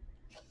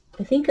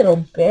 I think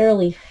it'll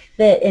barely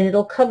fit, and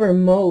it'll cover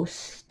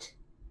most.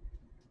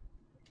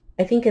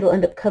 I think it'll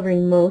end up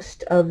covering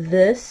most of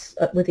this,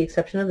 with the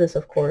exception of this,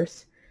 of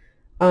course.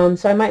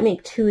 So I might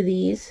make 2 of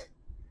these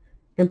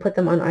and put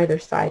them on either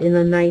side in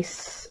a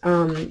nice,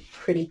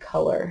 pretty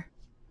color,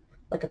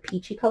 like a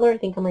peachy color. I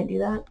think I might do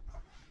that.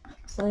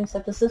 So let me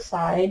set this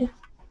aside.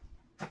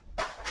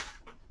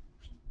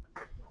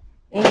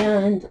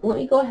 And let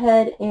me go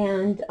ahead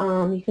and,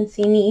 you can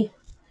see me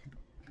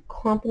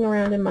clomping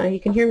around in my, you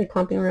can hear me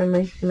clomping around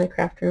in my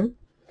craft room.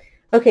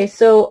 Okay,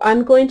 so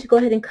I'm going to go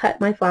ahead and cut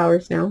my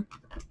flowers now.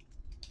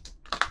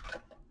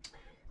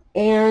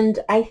 And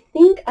I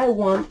think I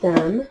want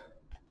them,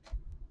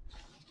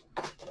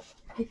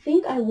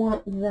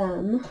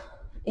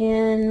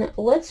 in,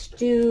 let's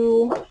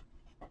do,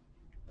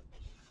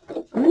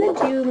 I'm going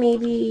to do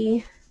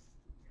maybe,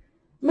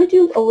 I'm going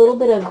to do a little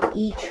bit of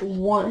each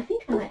one. I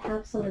think I might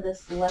have some of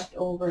this left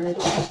over, and I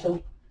don't have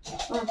to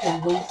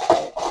waste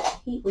it. I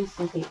hate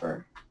wasting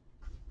paper.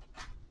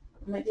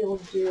 I might be able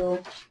to do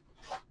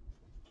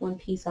 1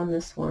 piece on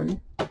this one.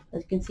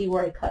 As you can see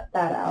where I cut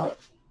that out.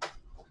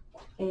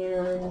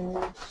 And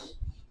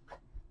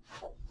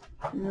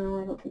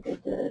no, I don't think I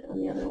did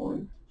on the other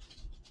one.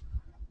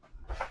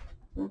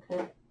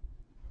 Okay.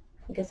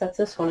 I guess that's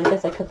this one. I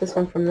guess I cut this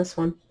one from this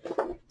one.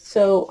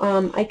 So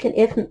I can,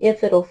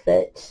 if it'll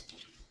fit,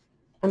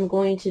 I'm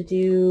going to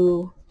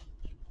do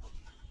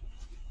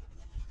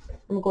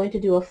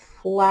a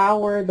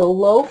flower, the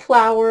low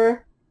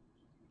flower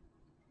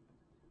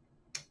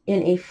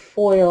in a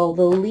foil,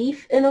 the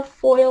leaf in a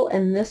foil,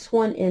 and this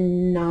one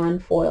in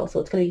non-foil.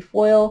 So it's going to be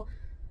foil,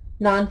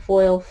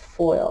 non-foil,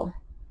 foil,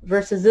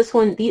 versus this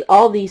one.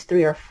 All these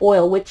 3 are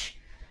foil, which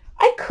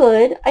I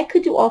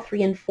could do all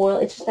 3 in foil.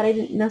 It's just that I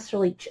didn't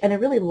necessarily, and I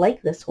really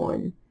like this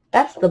one.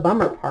 That's the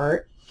bummer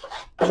part,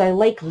 because I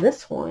like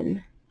this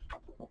one.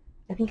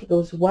 I think it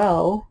goes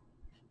well,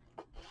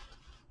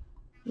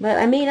 but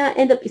I may not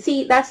end up,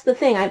 see, that's the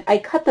thing. I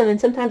cut them,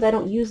 and sometimes I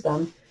don't use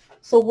them.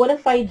 So what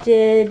if I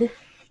did,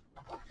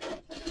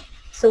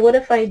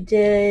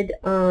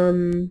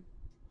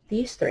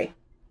 these 3?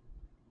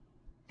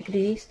 I could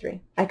do these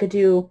 3. I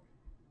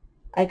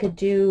could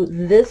do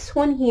this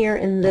one here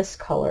in this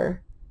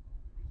color,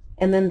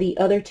 and then the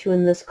other 2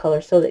 in this color,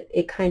 so that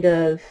it kind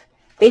of,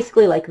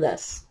 basically like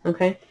this,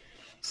 okay?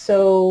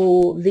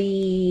 So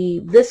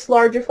this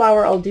larger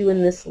flower I'll do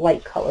in this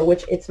light color,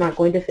 which it's not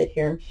going to fit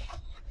here.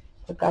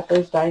 I've got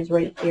those dies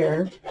right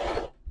here.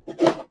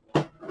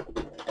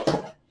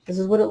 This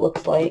is what it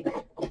looks like.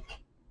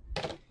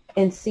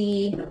 And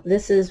see,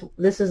 this is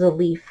a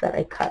leaf that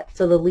I cut.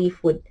 So the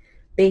leaf would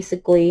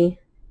basically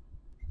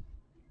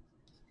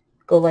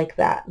go like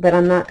that. But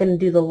I'm not going to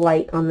do the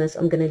light on this.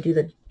 I'm going to do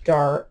the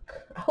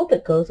dark. I hope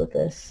it goes with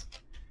this.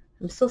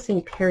 I'm still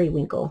seeing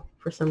periwinkle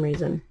for some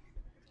reason.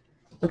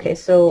 Okay,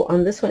 so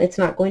on this one, it's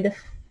not going to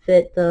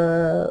fit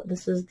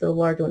this is the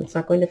large one. It's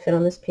not going to fit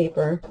on this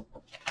paper.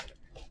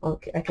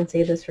 Okay, I can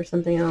save this for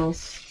something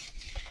else.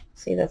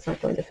 See, that's not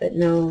going to fit.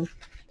 No, it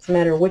doesn't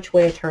matter which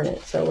way I turn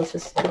it. So let's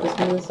just put this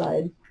one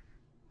aside.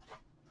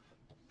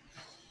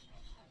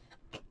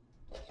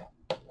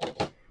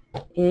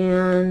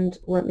 And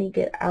let me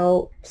get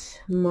out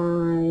my,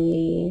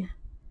 I'm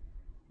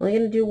only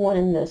going to do one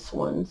in this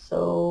one.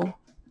 So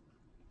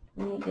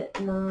let me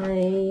get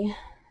my,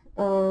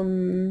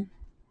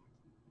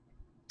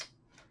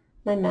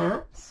 my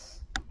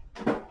mats.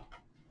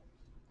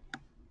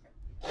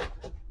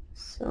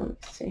 So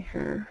let's see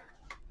here.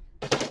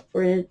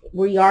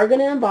 We are going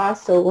to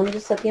emboss, so let me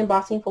just set the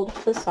embossing folder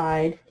to the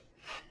side.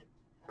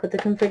 Put the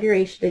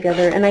configuration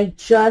together, and I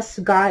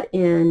just got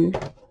in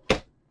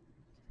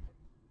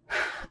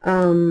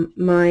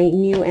my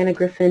new Anna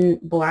Griffin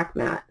black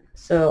mat,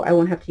 so I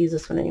won't have to use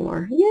this one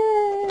anymore.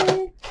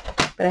 Yay!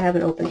 but I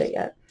haven't opened it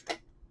yet.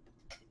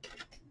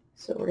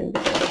 So we're going to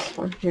do this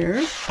one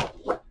here.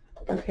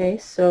 Okay,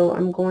 so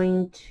I'm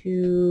going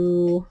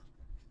to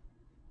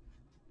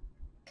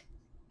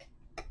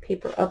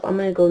paper up. I'm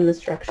going to go in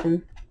this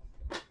direction.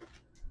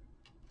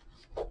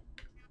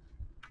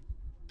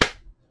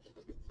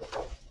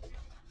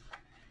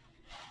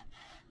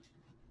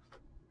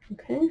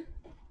 Okay,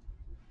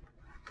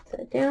 set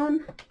it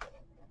down,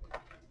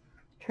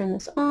 turn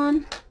this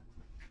on.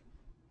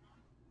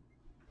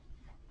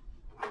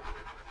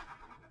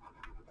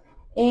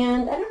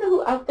 And I don't know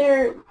who out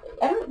there,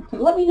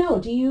 let me know,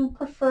 do you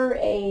prefer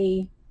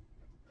a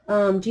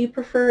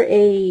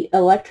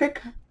electric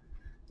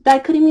die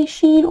cutting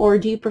machine, or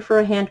do you prefer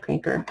a hand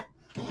cranker?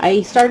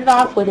 I started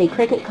off with a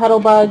Cricut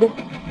Cuttlebug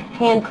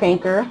hand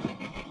cranker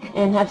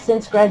and have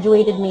since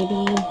graduated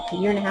maybe a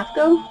year and a half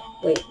ago.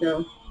 Wait,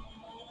 no.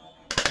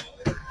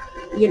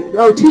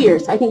 2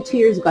 years. I think 2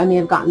 years ago I may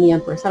have gotten the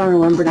Empress. I don't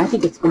remember. I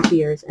think it's been 2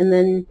 years. And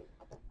then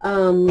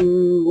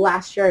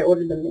last year I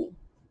ordered the Mini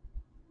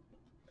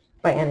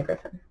by Anna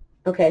Griffin.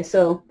 Okay,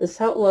 so this is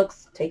how it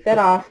looks. Take that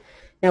off.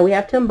 Now we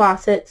have to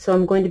emboss it, so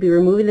I'm going to be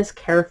removing this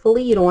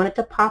carefully. You don't want it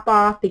to pop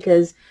off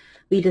because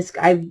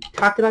I've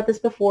talked about this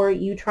before.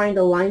 You trying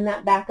to line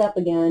that back up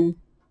again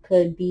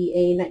could be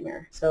a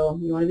nightmare. So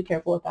you want to be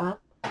careful with that,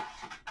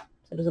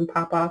 so it doesn't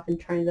pop off and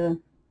trying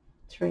to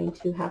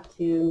have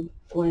to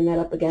line that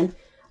up again.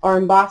 Our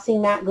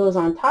embossing mat goes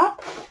on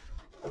top,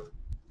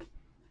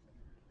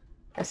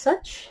 as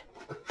such.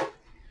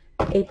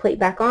 A plate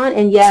back on,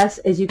 and yes,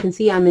 as you can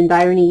see, I'm in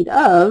dire need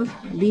of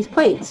these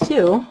plates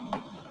too.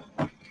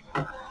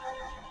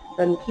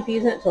 And keep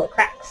using it until it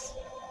cracks.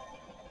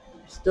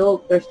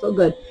 They're still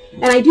good.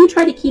 And I do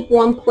try to keep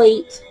one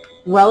plate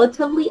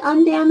relatively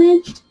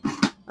undamaged.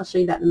 I'll show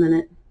you that in a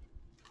minute.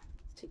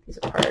 Let's take these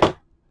apart. You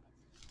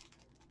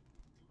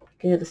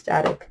can hear the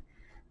static.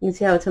 You can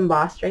see how it's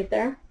embossed right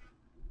there.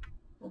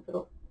 If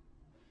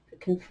it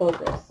can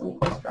focus. Let me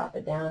just drop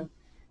it down.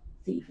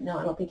 See, no,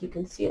 I don't think you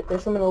can see it.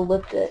 There's someone to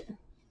lift it.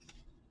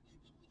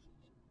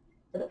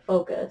 Let it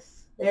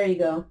focus. There you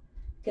go.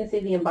 You can see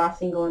the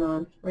embossing going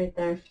on right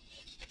there.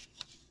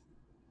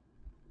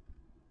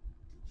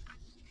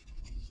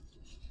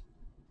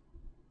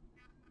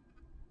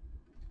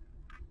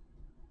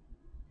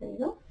 There you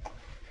go.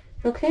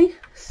 Okay,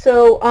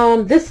 so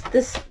this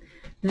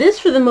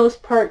for the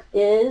most part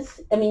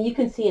is, I mean, you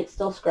can see it's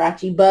still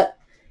scratchy, but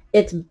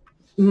it's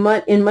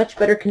in much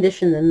better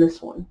condition than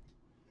this one.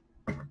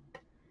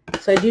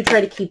 So I do try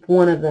to keep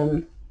one of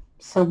them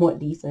somewhat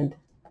decent.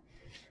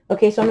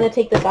 Okay, so I'm going to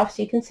take this off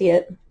so you can see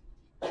it.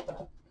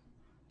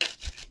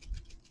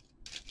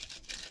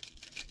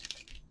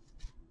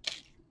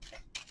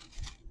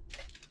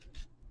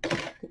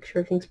 Make sure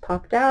everything's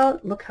popped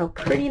out. Look how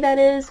pretty that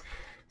is.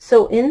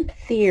 So in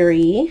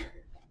theory,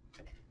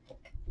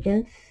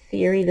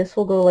 this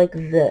will go like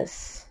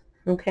this,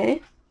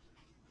 okay?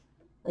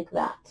 Like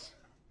that.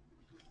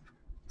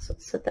 So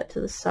let's set that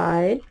to the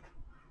side.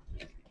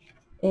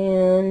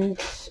 And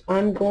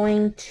I'm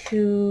going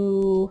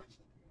to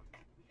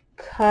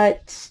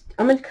cut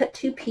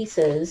 2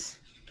 pieces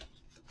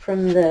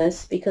from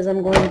this because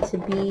I'm going to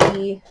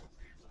be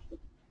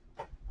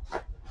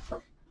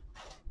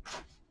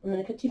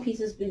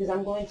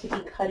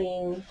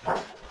cutting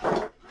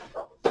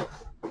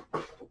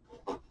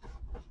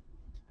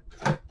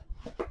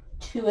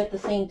 2 at the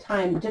same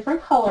time.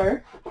 Different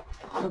color,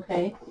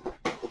 okay?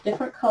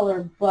 Different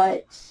color,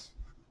 but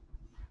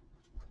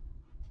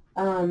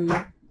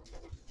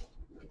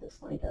get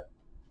this lined up.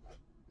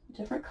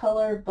 Different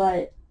color,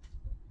 but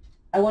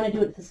I want to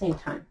do it at the same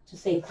time to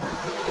save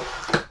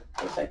time.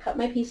 Okay, so I cut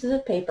my pieces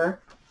of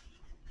paper.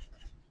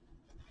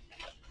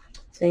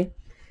 See?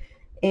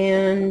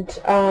 And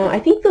I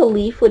think the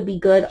leaf would be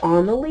good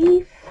on the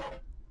leaf.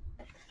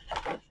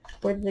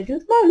 Where did I do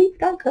with my leaf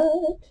die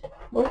cut?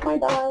 Where's my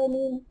die? I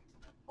mean,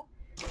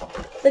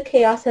 the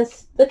chaos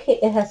has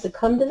it has to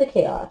come to the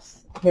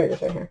chaos. Here it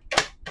is, right here.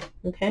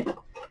 Okay.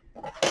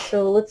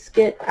 So let's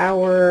get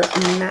our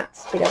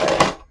mats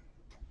together.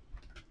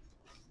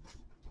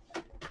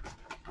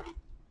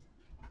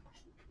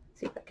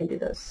 See if I can do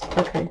this.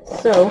 Okay,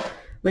 so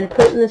I'm going to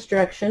put it in this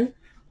direction.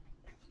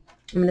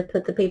 I'm going to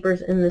put the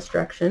papers in this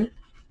direction,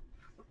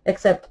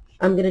 except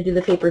I'm going to do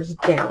the papers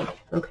down.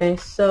 Okay,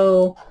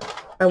 so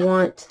I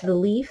want the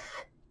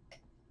leaf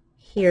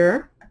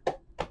here,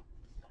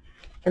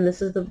 and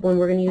this is the one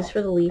we're going to use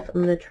for the leaf.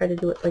 I'm going to try to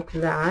do it like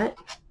that.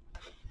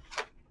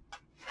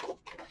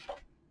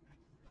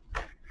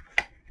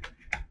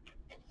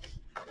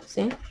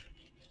 See?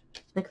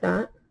 Like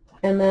that.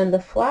 And then the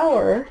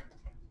flower,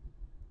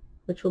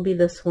 which will be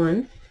this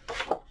one,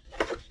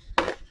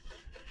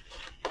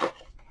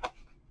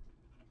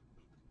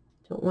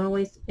 don't want to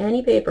waste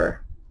any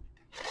paper,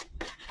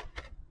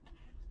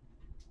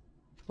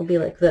 will be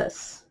like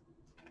this.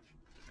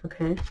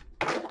 Okay.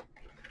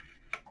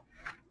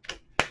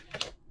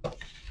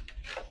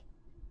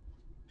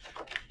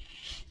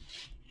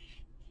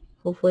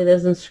 Hopefully it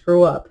doesn't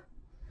screw up.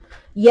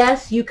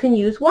 Yes, you can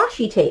use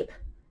washi tape.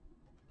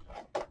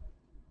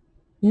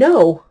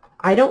 No,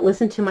 I don't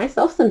listen to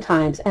myself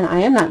sometimes, and I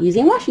am not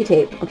using washi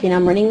tape. Okay, now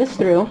I'm running this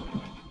through.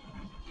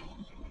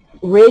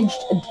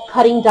 Ridged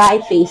cutting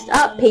die faced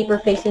up, paper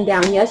facing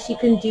down. Yes, you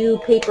can do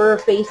paper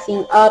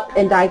facing up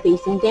and die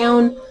facing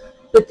down,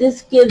 but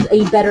this gives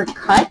a better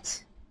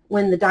cut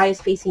when the die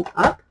is facing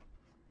up.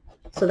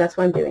 So that's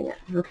why I'm doing it.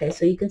 Okay,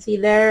 so you can see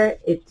there,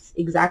 it's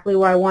exactly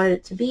where I wanted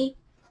it to be,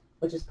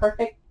 which is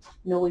perfect.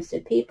 No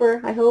wasted paper,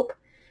 I hope.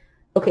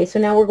 Okay, so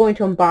now we're going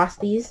to emboss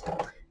these.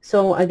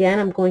 So again,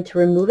 I'm going to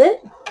remove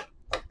it,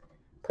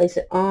 place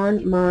it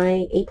on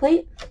my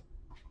A-plate.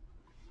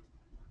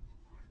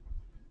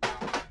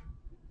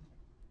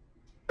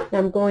 Now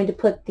I'm going to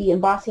put the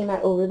embossing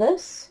mat over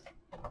this.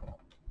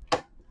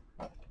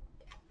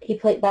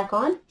 A-plate back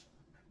on.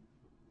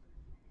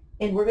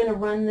 And we're going to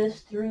run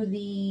this through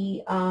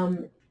the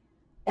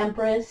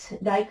Empress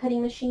die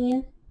cutting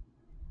machine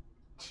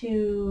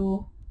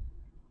to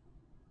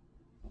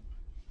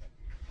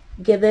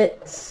give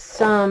it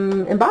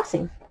some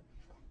embossing.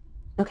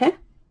 Okay?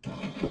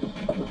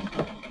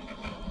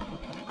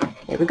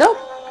 There we go.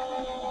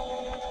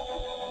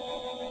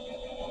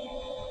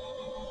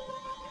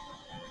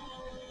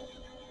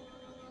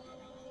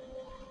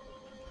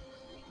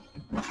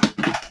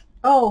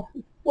 Oh,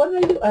 what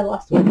did I do? I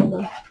lost one. Hold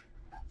on.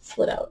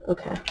 Slid out.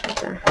 Okay,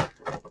 there.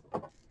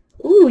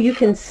 Ooh, you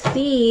can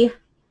see,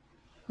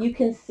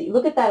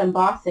 look at that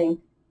embossing.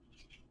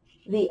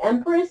 The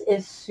Empress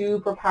is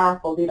super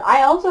powerful, dude.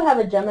 I also have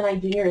a Gemini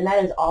Junior, and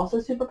that is also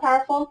super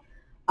powerful.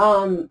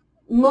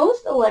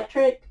 Most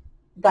electric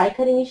die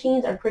cutting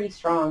machines are pretty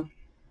strong.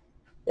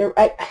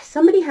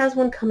 Somebody has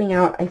one coming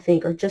out, I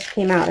think, or just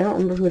came out. I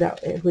don't remember who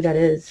that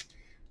is,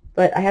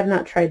 but I have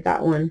not tried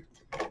that one.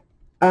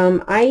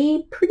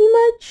 I pretty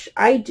much,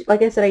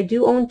 like I said, I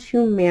do own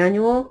 2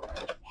 manual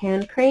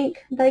hand crank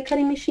die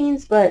cutting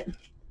machines, but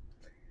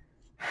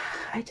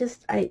I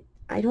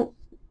don't,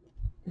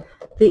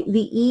 the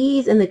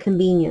ease and the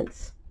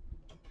convenience,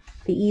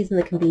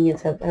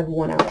 have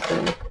won out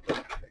for me.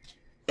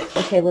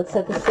 Okay, let's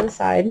set this to the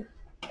side.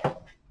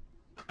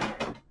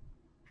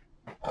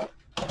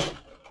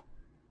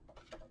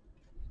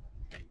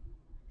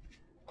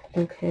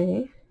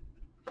 Okay.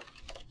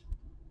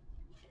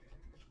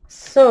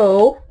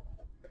 So,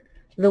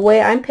 the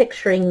way I'm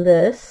picturing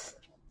this,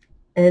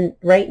 and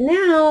right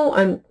now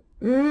I'm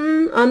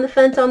on the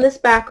fence on this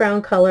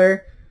background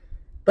color,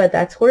 but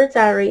that's where it's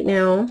at right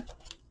now.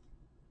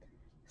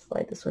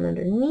 Slide this one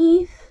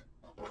underneath.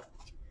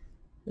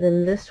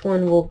 Then this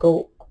one will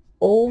go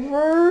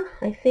over.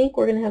 I think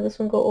we're going to have this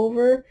one go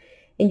over,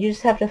 and you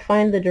just have to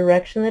find the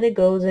direction that it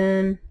goes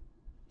in,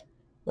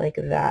 like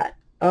that.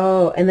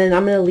 Oh, and then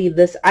I'm going to leave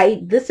this.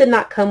 This did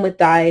not come with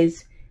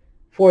dies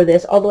for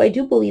this, although I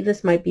do believe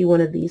this might be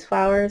one of these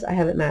flowers. I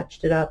haven't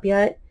matched it up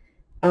yet.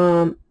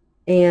 And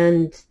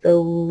the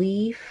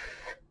leaf,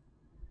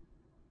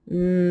 I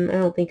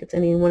don't think it's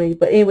any one of these,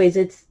 but anyways,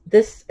 it's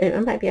this.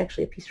 It might be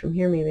actually a piece from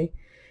here maybe,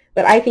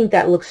 but I think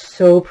that looks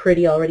so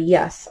pretty already.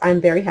 Yes,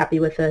 I'm very happy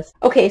with this.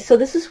 Okay, so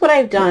this is what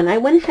I've done. I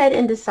went ahead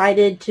and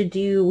decided to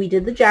do, we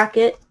did the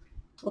jacket.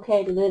 Okay,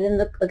 I did it in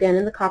the, again,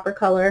 in the copper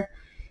color,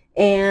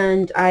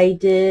 and I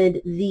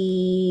did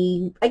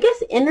the, I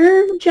guess,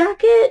 inner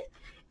jacket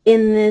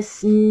in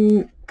this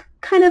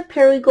kind of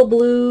periwinkle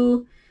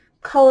blue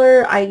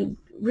color.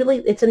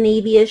 It's a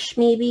navy-ish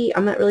maybe.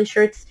 I'm not really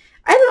sure.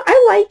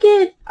 I like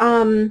it.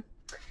 I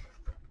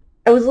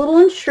was a little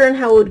unsure on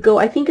how it would go.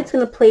 I think it's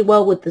going to play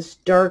well with this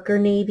darker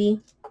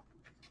navy.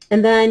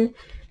 And then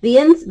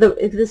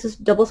if this is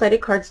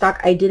double-sided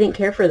cardstock, I didn't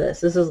care for this.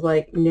 This is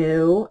like,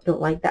 no, I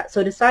don't like that. So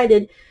I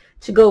decided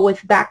to go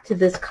back to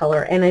this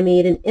color, and I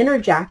made an inner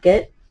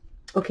jacket,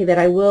 okay, that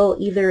I will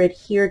either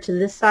adhere to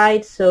this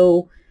side,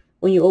 so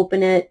when you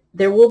open it,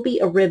 there will be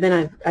a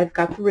ribbon. I've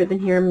got the ribbon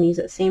here. I'm going to use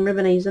that same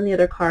ribbon I used on the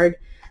other card.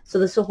 So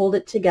this will hold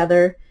it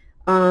together.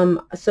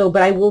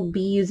 But I will be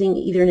using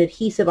either an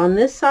adhesive on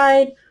this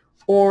side,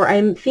 or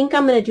I think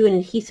I'm going to do an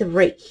adhesive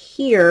right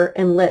here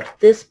and let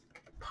this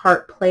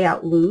part play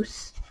out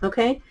loose,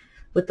 okay,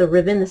 with the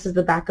ribbon. This is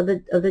the back of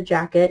the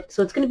jacket.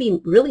 So it's going to be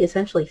really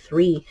essentially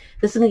 3.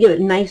 This is going to give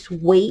it a nice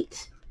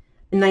weight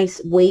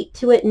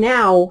to it.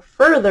 Now,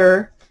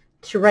 further,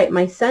 to write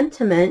my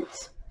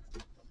sentiment,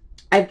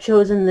 I've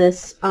chosen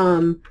this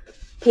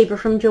paper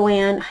from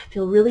Joann. I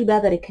feel really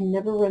bad that I can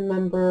never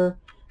remember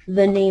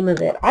the name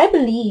of it. I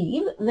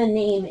believe the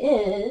name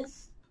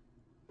is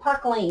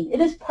Park Lane.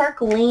 It is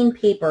Park Lane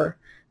paper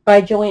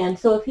by Joann.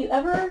 So if you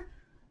ever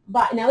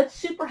buy, now it's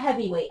super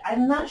heavyweight.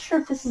 I'm not sure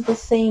if this is the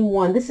same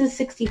one. This is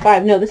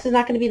 65. No, this is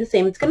not going to be the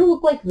same. It's going to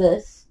look like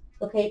this,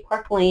 okay,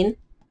 Park Lane.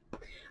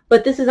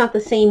 But this is not the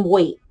same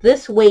weight.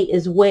 This weight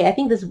is I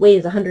think this weight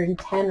is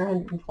 110 or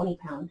 120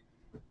 pounds.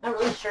 Not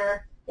really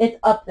sure. It's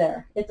up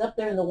there. It's up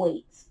there in the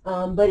weights.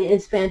 But it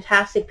is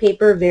fantastic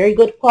paper, very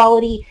good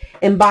quality,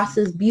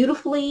 embosses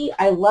beautifully.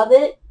 I love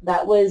it.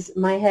 That was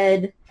my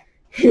head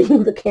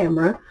hitting the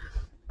camera.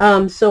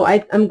 So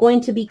I'm going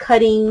to be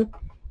cutting,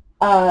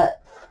 I'm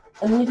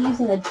going to be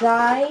using a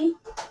die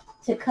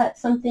to cut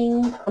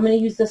something. I'm going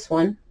to use this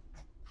one.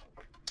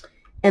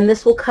 And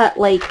this will cut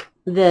like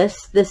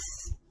this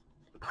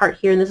part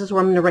here, and this is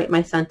where I'm going to write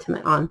my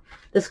sentiment on.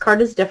 This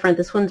card is different.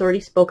 This one's already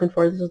spoken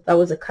for. That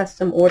was a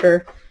custom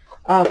order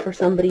for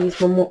somebody's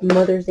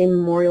Mother's Day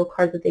memorial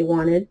card that they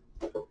wanted.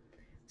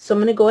 So I'm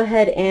going to go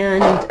ahead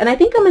and I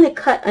think I'm going to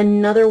cut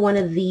another one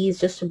of these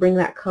just to bring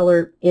that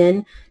color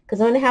in, because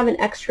I'm going to have an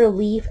extra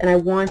leaf and I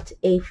want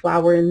a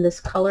flower in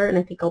this color, and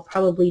I think I'll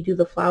probably do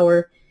the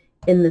flower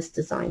in this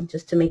design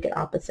just to make it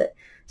opposite.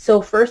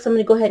 So first I'm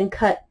going to go ahead and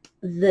cut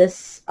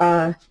this,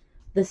 the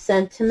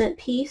sentiment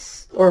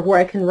piece, or where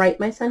I can write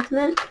my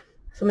sentiment.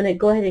 So I'm going to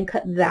go ahead and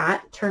cut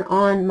that, turn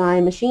on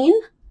my machine.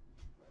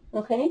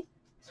 Okay,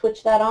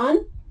 switch that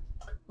on.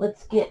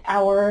 Let's get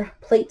our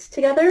plates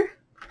together.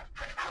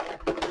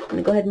 I'm going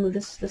to go ahead and move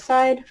this to the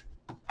side.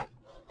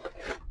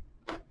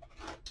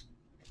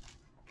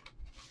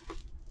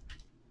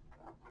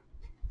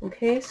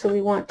 Okay, so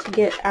we want to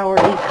get our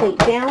A plate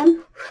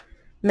down,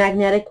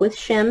 magnetic with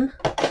shim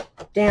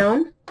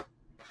down.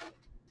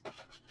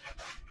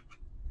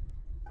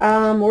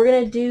 We're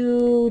going to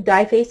do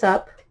die face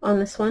up on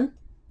this one.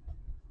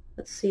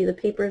 Let's see, the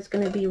paper is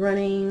going to be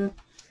running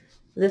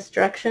this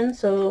direction,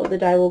 so the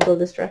die will go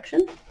this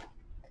direction.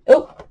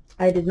 Oh,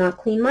 I did not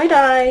clean my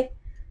die.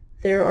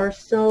 There are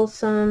still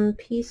some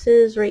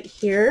pieces right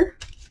here.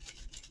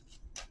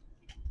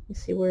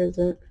 Let's see, where is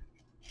it?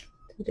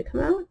 Did it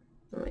come out?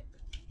 Oh, wait.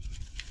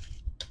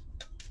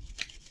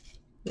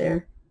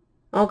 There.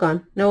 All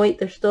gone. No, wait,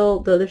 there's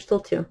still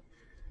two.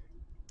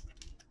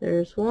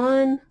 There's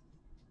one.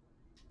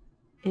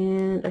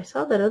 And I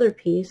saw that other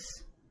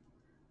piece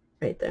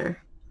right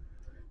there.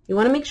 You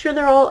want to make sure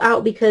they're all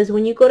out, because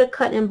when you go to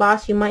cut and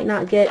emboss, you might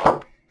not get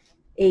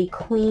a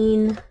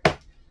clean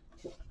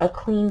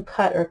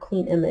cut or a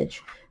clean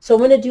image. So I'm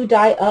going to do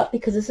die up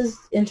because this is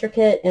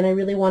intricate and I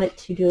really want it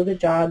to do a good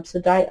job. So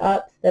die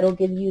up, that'll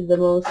give you the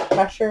most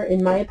pressure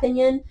in my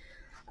opinion.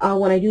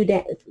 When I do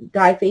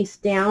die face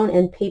down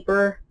and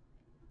paper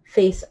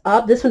face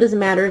up, this one doesn't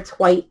matter, it's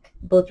white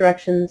both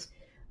directions.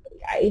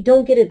 I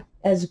don't get it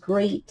as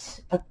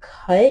great a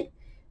cut.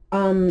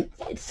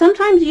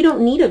 Sometimes you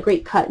don't need a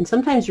great cut and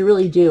sometimes you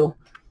really do.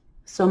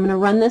 So I'm going to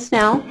run this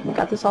now. I've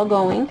got this all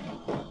going.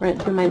 Run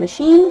it through my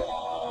machine.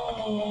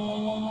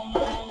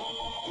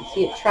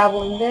 See it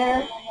traveling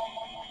there.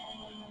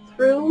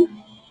 Through.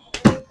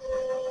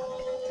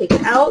 Take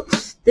it out.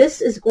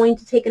 This is going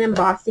to take an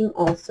embossing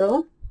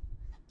also.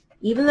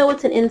 Even though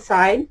it's an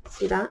inside,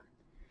 see that?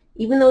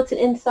 Even though it's an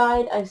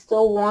inside, I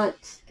still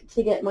want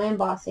to get my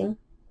embossing.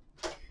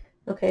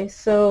 Okay,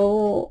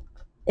 so,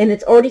 and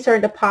it's already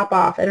started to pop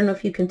off. I don't know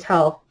if you can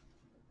tell.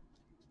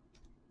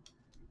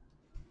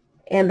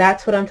 And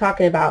that's what I'm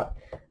talking about.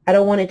 I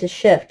don't want it to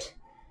shift.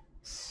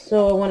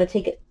 So I want to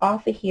take it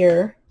off of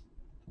here.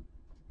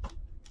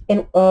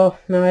 And, oh,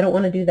 no, I don't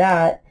want to do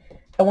that.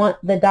 I want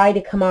the die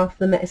to come off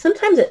the mat.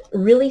 Sometimes it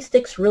really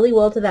sticks really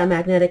well to that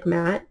magnetic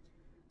mat.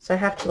 So I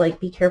have to, like,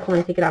 be careful when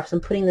I take it off. So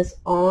I'm putting this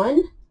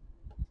on.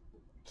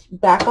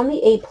 Back on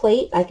the A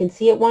plate. I can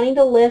see it wanting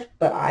to lift,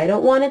 but I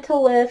don't want it to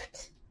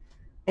lift.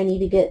 I need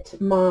to get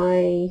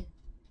my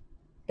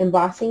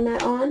embossing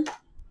mat on.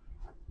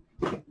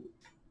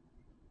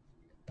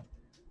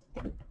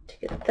 To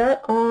get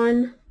that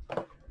on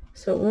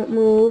so it won't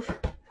move.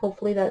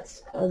 Hopefully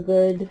that's a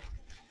good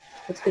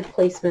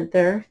placement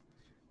there.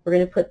 We're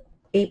going to put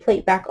A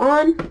plate back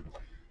on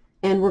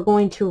and we're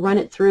going to run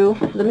it through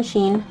the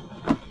machine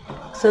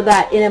so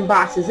that it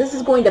embosses. This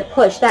is going to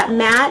push. That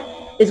mat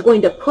is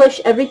going to push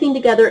everything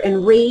together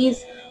and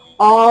raise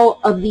all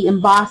of the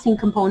embossing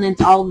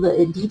components, all of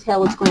the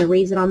detail. It's going to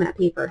raise it on that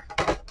paper.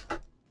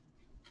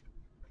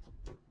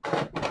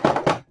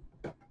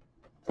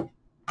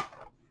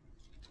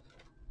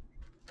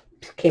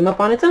 Came up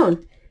on its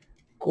own.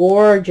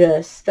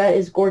 Gorgeous. That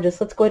is gorgeous.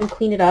 Let's go ahead and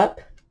clean it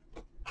up.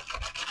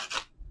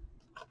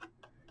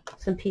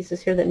 Some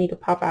pieces here that need to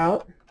pop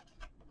out.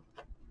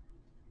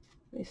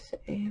 Let me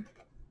see.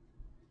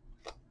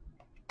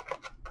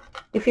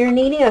 If you're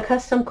needing a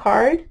custom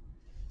card,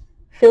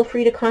 feel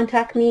free to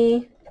contact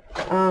me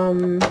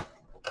for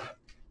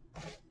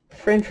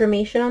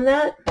information on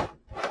that.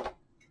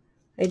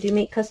 I do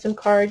make custom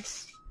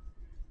cards.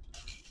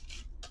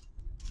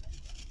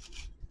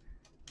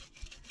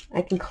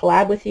 I can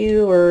collab with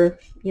you, or,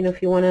 you know,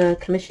 if you want to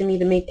commission me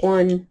to make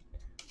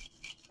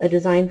a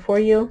design for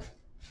you,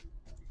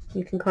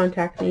 you can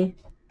contact me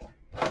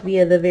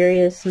via the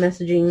various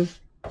messaging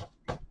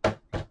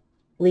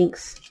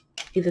links,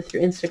 either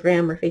through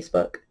Instagram or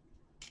Facebook.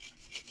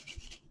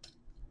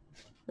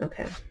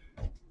 Okay.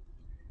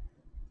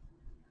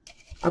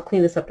 I'll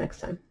clean this up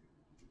next time.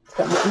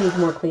 It needs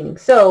more cleaning.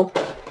 So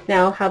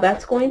now how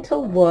that's going to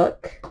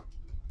look.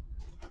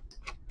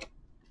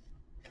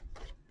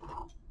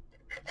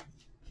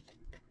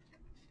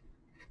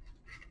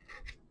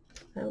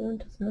 That one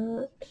does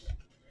not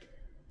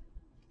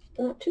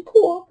want to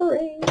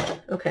cooperate.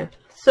 Okay,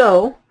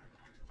 so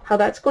how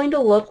that's going to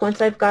look once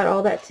I've got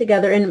all that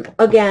together, and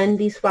again,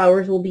 these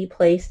flowers will be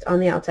placed on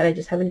the outside. I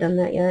just haven't done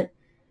that yet.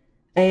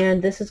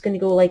 And this is going to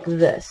go like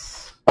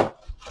this.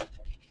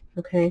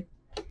 Okay,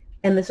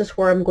 and this is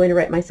where I'm going to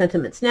write my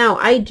sentiments. Now,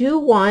 I do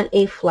want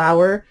a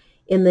flower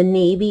in the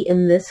navy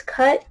in this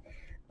cut.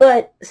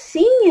 But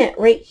seeing it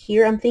right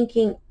here, I'm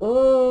thinking,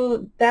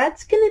 oh,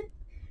 that's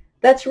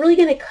really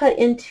gonna cut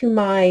into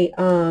my,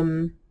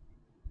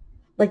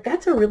 like,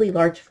 that's a really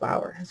large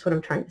flower. That's what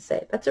I'm trying to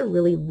say. That's a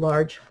really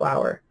large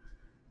flower.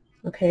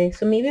 Okay,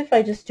 so maybe if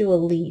I just do a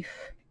leaf,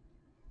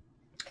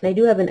 and I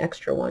do have an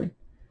extra one,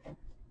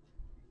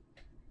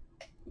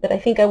 but I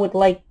think I would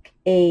like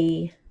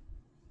a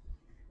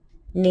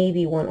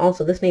navy one.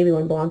 Also, this navy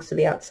one belongs to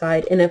the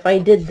outside. And if I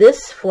did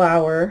this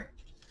flower,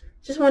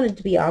 just wanted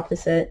to be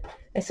opposite,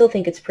 I still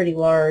think it's pretty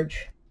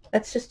large.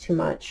 That's just too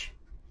much.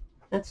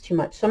 That's too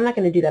much. So I'm not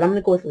going to do that. I'm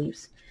going to go with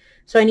leaves.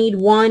 So I need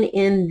one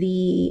in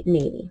the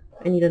navy.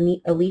 I need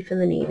a leaf in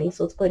the navy.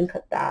 So let's go ahead and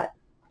cut that.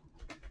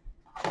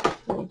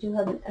 And I do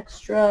have an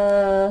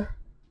extra.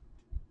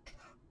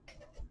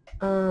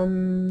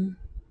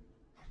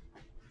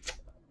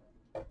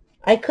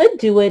 I could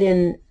do it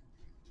in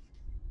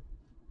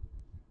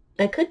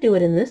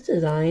this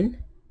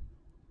design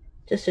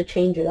just to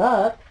change it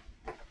up.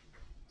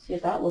 See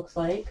what that looks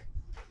like.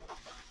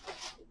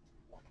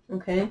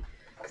 Okay,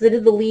 because I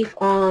did the leaf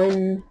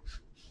on,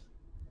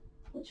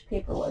 which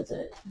paper was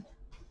it?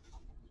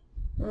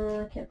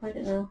 I can't find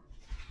it now.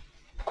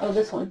 Oh,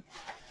 this one.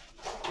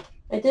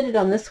 I did it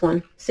on this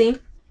one. See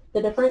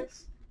the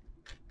difference?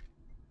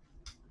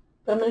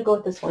 But I'm going to go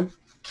with this one.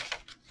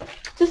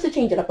 Just to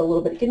change it up a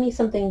little bit. Give me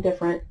something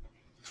different.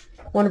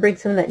 I want to bring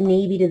some of that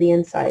navy to the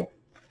inside.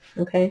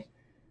 Okay,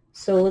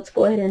 so let's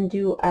go ahead and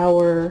do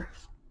our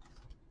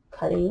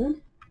cutting.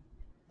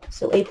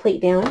 So a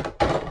plate down.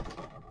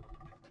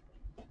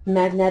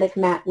 Magnetic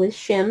mat with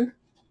shim.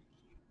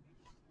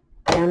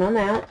 Down on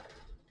that.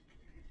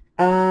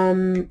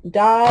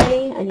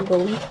 Die. I need a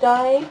leaf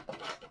die.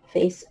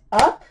 Face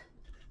up.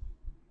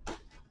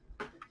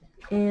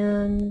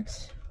 And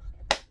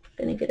I'm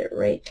going to get it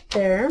right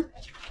there.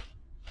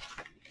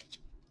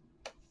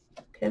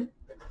 Okay.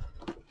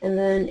 And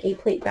then a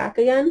plate back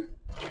again.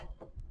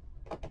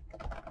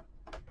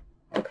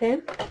 Okay.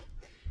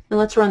 Now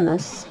let's run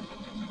this.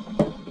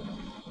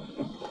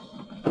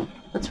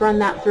 Let's run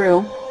that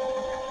through.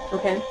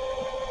 Okay.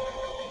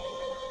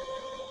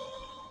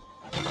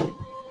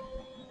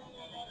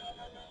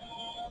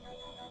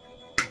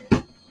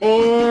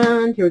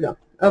 And here we go.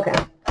 Okay.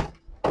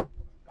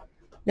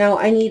 Now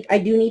I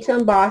do need to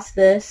emboss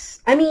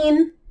this. I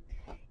mean,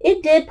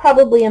 it did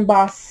probably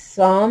emboss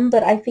some,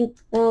 but I think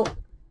no,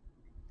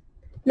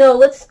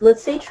 let's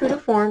stay true to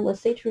form. Let's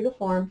stay true to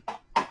form.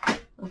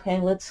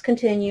 Okay, let's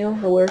continue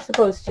the way we're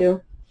supposed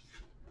to.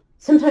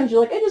 Sometimes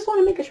you're like, I just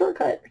want to make a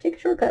shortcut or take a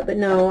shortcut, but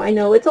no, I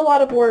know it's a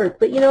lot of work.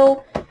 But you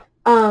know,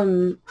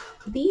 I've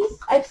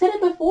said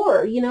it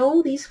before, you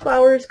know, these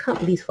cards come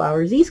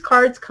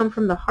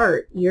from the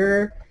heart.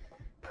 You're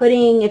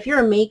putting, if you're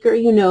a maker,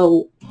 you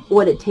know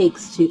what it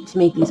takes to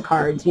make these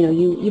cards. You know,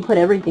 you put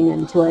everything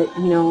into it,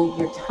 you know,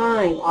 your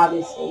time,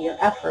 obviously, your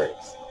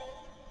efforts,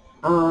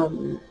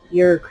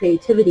 your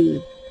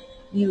creativity.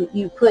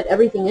 You put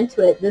everything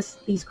into it.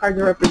 These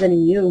cards are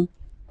representing you,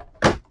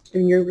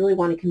 and you really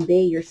want to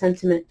convey your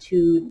sentiment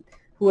to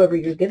whoever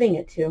you're giving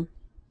it to.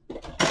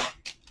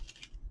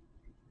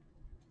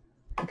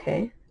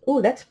 Okay.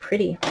 Oh, that's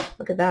pretty.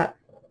 Look at that.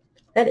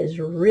 That is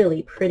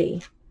really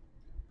pretty.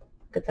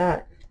 Look at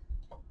that.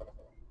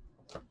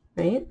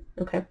 Right?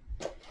 Okay.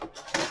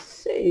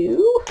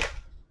 So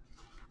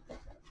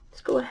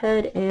let's go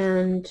ahead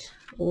and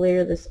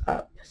layer this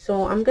up.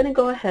 So I'm going to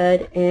go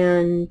ahead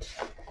and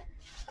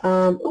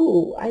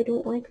oh, I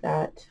don't like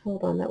that.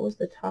 Hold on, that was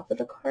the top of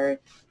the card.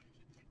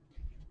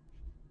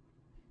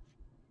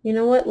 You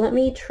know what? Let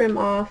me trim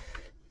off.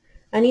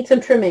 I need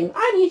some trimming.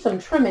 I need some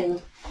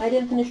trimming. I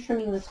didn't finish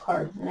trimming this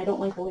card, and I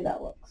don't like the way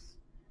that looks.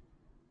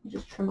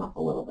 Just trim off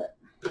a little bit.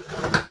 Let's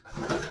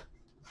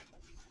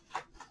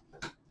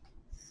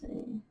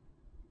see.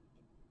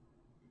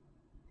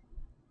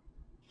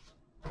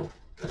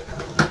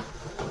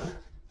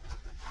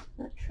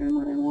 That trim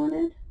what I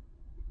wanted?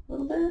 A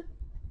little bit.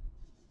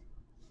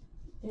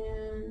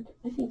 And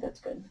I think that's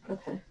good.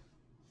 Okay.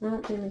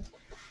 Well, maybe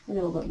a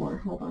little bit more.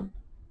 Hold on.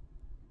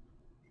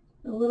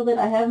 A little bit.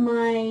 I have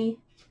my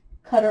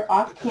cutter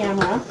off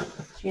camera,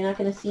 so you're not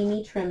going to see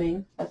me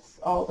trimming. That's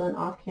all done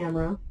off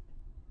camera.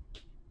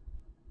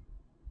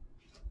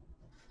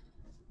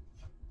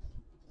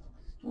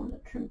 Don't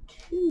want to trim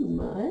too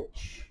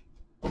much.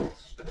 There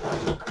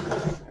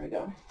we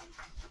go.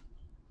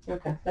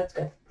 Okay, that's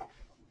good.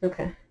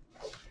 Okay.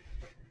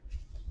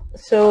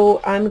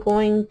 So I'm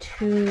going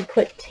to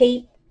put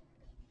tape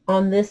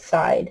on this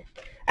side.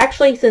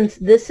 Actually, since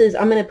this is,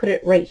 I'm going to put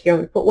it right here. I'm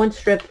going to put one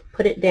strip,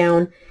 put it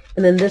down,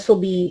 and then this will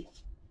be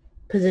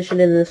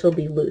positioned and this will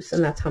be loose,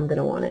 and that's how I'm going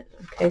to want it.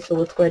 Okay, so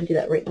let's go ahead and do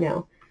that right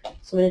now.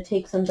 So I'm going to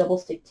take some double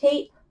stick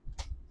tape.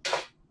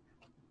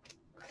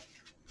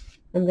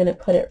 I'm going to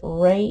put it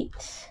right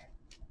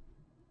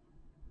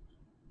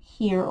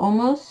here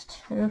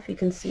almost. I don't know if you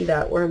can see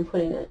that where I'm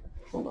putting it.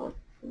 Hold on,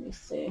 let me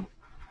see.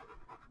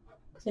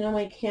 Because I know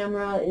my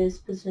camera is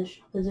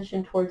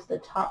positioned towards the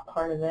top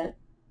part of it.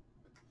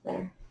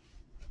 There.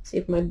 See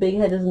if my big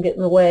head doesn't get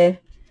in the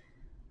way.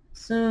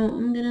 So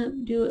I'm gonna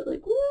do it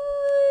like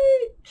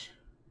right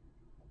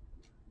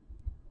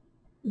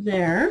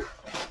there,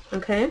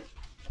 okay?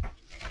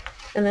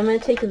 And I'm gonna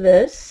take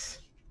this,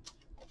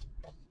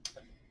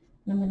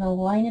 and I'm gonna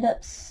line it up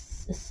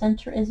as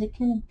center as it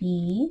can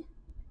be.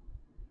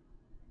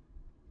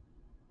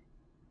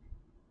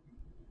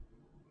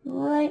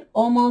 Right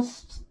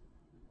almost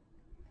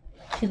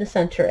to the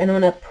center, and I'm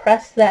gonna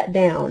press that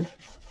down.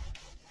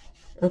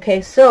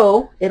 Okay,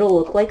 so it'll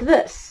look like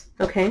this,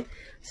 okay?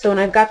 So when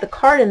I've got the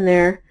card in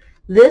there,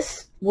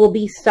 this will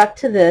be stuck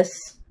to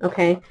this,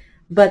 okay?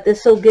 But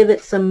this will give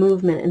it some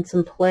movement and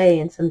some play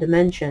and some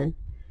dimension.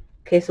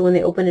 Okay, so when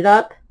they open it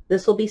up,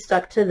 this will be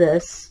stuck to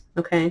this,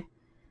 okay?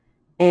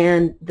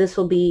 And this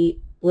will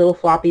be a little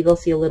floppy. They'll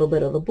see a little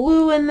bit of the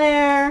blue in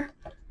there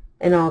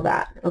and all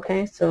that,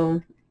 okay?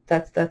 So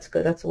that's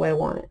good. That's the way I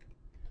want it.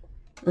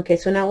 Okay,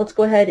 so now let's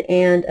go ahead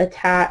and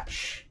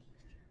attach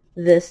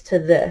this to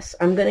this.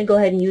 I'm going to go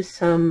ahead and use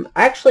some,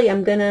 actually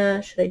I'm going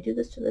to, should I do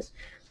this to this?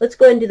 Let's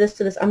go ahead and do this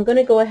to this. I'm going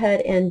to go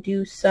ahead and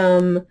do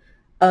some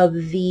of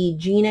the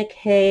Gina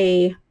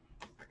K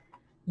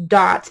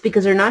dots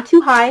because they're not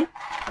too high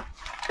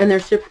and they're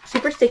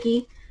super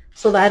sticky,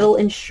 so that'll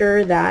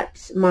ensure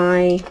that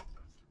my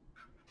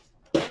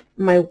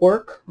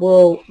work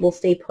will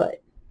stay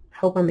put. I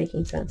hope I'm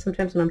making sense.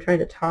 Sometimes when I'm trying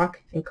to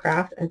talk and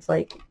craft, it's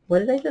like, what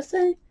did I just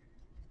say?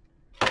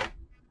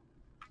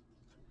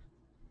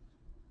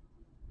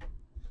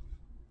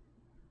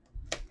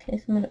 Okay,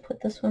 so I'm going to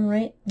put this one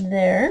right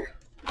there.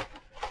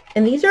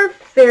 And these are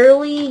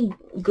fairly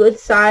good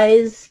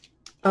size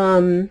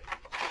foam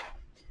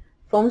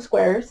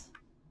squares.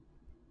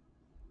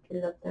 Get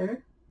it up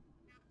there.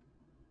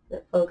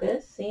 Let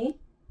focus, see?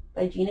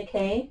 By Gina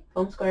K,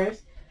 foam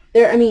squares.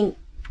 They're, I mean,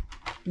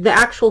 the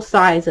actual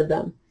size of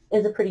them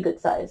is a pretty good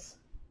size.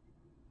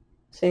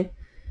 See?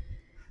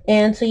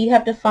 And so you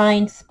have to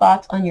find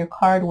spots on your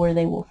card where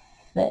they will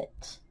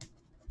fit.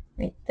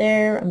 Right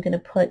there. I'm going to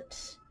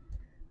put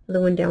the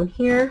one down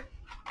here.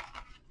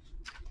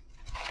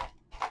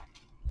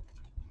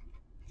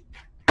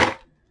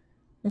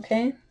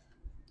 Okay.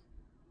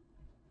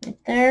 Right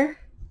there.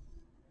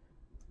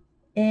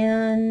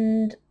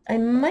 And I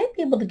might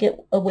be able to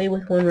get away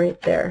with one right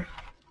there.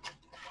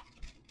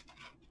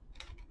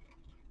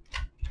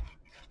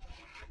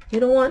 You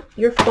don't want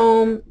your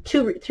foam,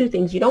 two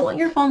things. You don't want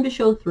your foam to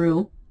show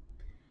through,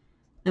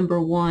 number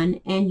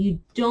one, and you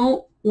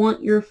don't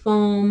want your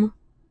foam,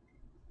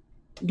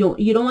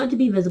 you don't want it to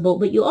be visible,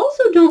 but you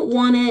also don't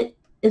want it,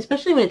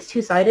 especially when it's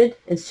two-sided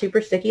and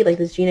super sticky like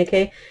this Gina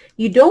K,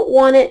 you don't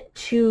want it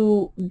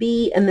to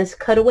be in this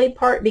cutaway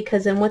part,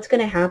 because then what's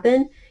going to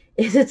happen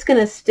is it's going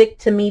to stick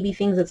to maybe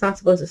things it's not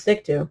supposed to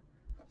stick to.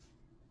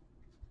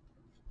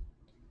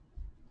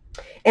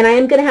 And I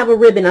am going to have a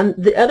ribbon. On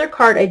the other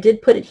card, I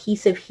did put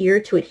adhesive here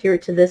to adhere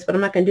it to this, but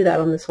I'm not going to do that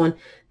on this one.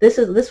 This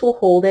will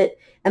hold it,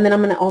 and then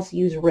I'm going to also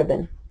use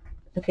ribbon.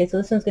 Okay, so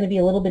this one's going to be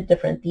a little bit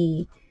different.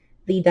 The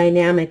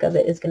dynamic of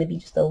it is going to be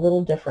just a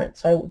little different.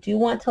 So I do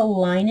want to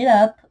line it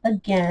up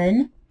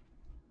again.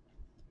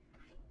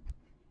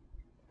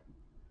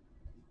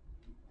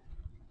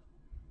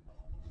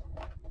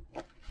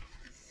 Let's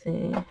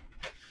see.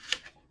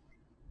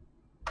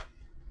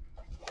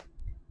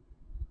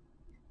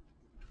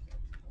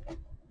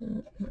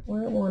 Not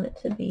where I want it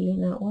to be,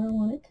 not where I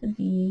want it to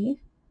be.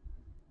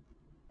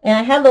 And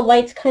I have the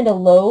lights kind of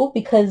low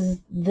because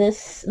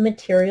this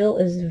material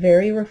is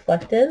very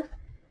reflective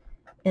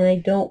and I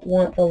don't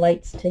want the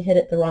lights to hit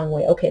it the wrong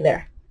way. Okay,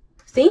 there.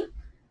 See?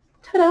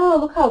 Ta-da!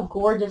 Look how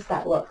gorgeous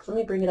that looks. Let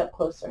me bring it up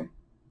closer.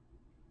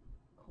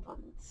 Hold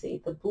on, let's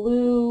see. The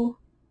blue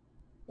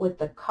with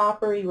the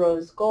coppery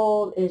rose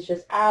gold is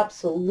just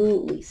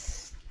absolutely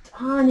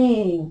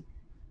stunning.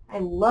 I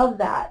love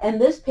that. And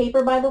this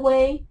paper, by the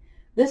way,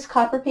 this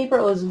copper paper,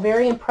 I was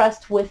very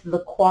impressed with the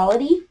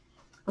quality.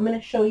 I'm going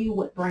to show you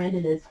what brand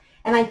it is.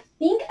 And I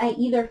think I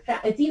either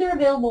found, it's either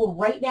available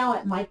right now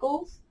at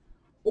Michael's,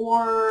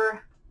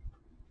 or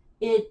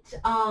it's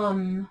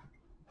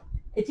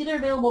either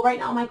available right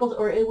now at Michael's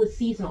or it was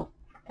seasonal.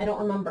 I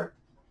don't remember.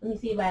 Let me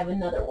see if I have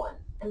another one.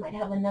 I might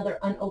have another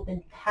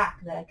unopened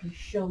pack that I can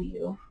show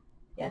you.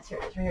 Yes, here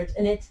it is, right here.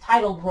 And it's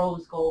titled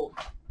Rose Gold.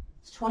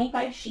 It's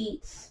 25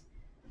 sheets.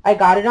 I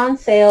got it on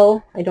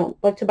sale. I don't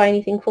like to buy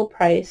anything full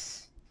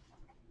price.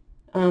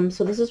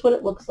 So this is what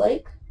it looks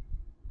like.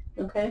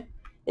 Okay.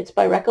 It's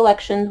by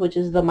Recollections, which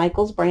is the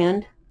Michael's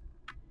brand.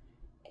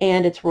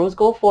 And it's rose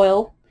gold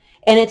foil.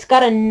 And it's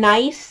got a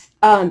nice,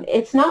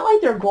 it's not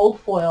like their gold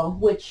foil,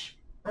 which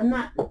I'm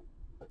not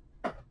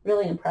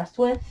really impressed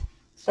with.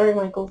 Sorry,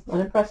 Michael,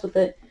 not impressed with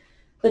it.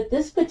 But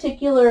this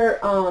particular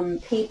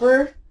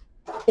paper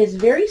is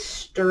very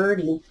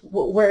sturdy,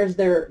 whereas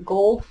their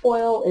gold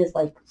foil is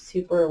like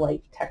super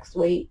like text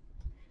weight.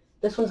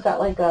 This one's got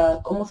like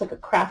a, almost like a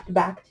craft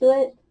back to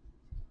it.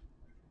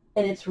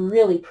 And it's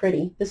really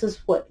pretty. This is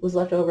what was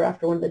left over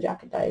after one of the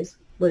jacket dies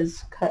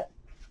was cut.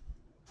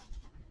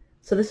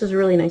 So this is a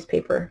really nice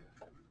paper.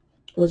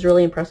 I was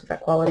really impressed with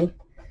that quality.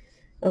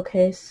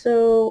 Okay,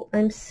 so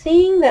I'm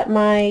seeing that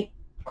my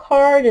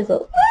card is a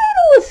little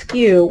little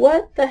askew.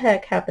 What the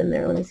heck happened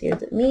there? Let me see.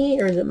 Is it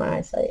me or is it my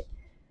eyesight?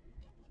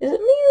 Is it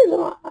me or is it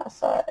my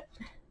eyesight?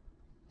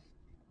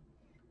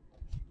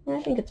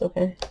 I think it's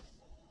okay.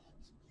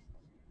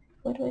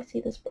 Where do I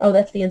see this? Oh,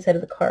 that's the inside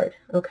of the card.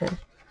 Okay.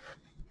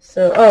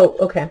 So, oh,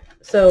 okay.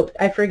 So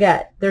I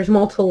forget. There's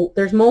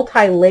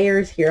multi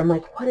layers here. I'm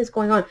like, what is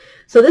going on?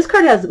 So this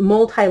card has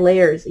multi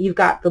layers. You've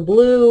got the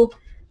blue,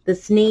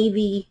 this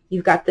navy,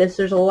 you've got this.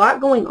 There's a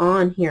lot going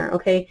on here,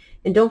 okay?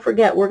 And don't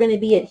forget, we're going to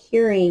be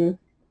adhering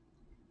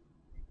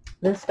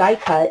this die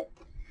cut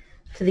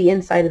to the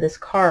inside of this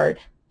card,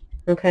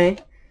 okay?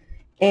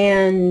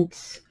 And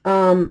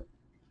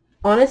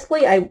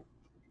honestly, I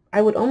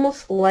would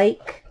almost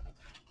like,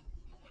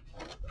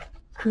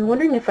 I'm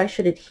wondering if I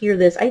should adhere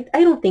this. I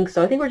don't think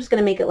so. I think we're just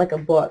going to make it like a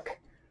book,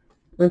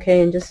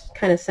 okay, and just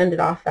kind of send it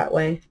off that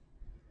way.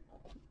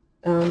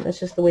 That's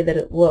just the way that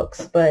it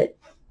looks, but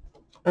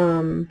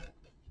I'm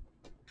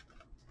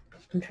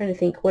trying to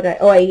think what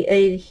I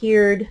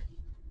adhered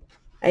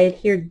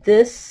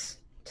this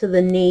to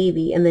the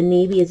navy, and the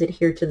navy is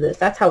adhered to this.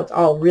 That's how it's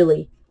all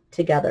really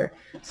together.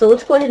 So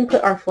let's go ahead and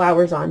put our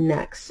flowers on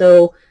next.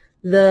 So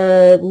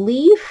the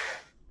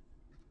leaf,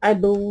 I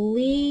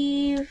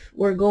believe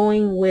we're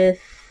going with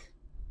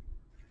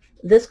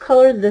this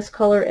color, and this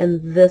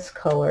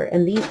color,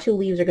 and these two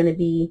leaves are going to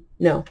be,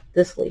 no,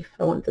 this leaf.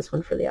 I want this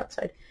one for the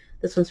outside.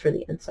 This one's for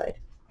the inside.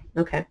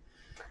 Okay.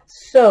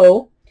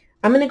 So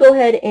I'm going to go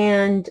ahead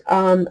and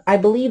I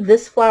believe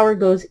this flower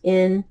goes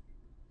in,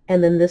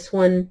 and then this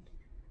one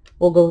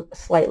will go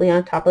slightly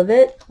on top of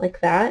it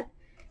like that.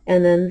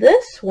 And then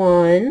this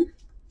one,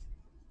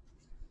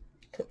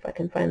 if I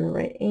can find the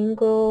right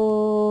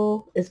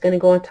angle, is going to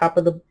go on top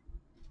of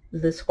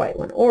this white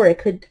one. Or I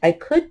could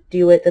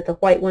do it that the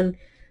white one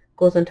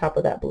goes on top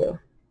of that blue.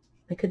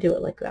 I could do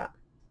it like that.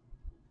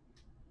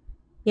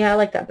 Yeah, I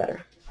like that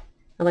better.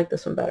 I like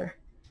this one better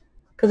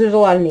because there's a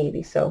lot of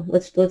navy. So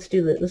let's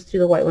do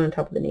the white one on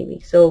top of the navy.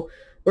 So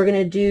we're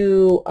going to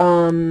do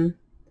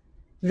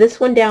this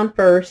one down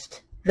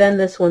first, then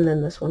this one,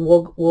 then this one.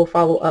 We'll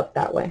follow up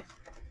that way.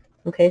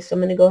 Okay, so I'm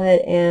going to go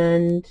ahead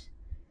and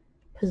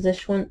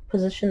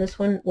position this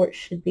one where it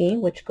should be,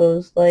 which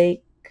goes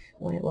like,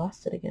 oh, I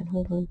lost it again.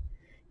 Hold on. You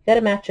got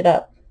to match it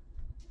up.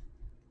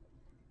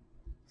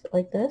 Is it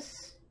like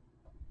this?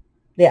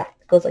 Yeah,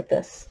 it goes like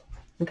this.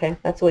 Okay,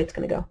 that's the way it's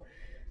going to go.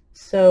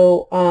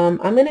 So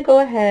I'm going to go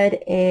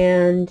ahead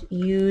and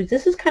use,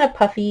 this is kind of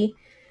puffy,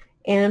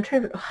 and I'm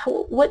trying to,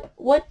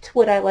 what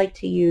would I like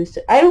to use?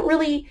 I don't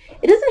really,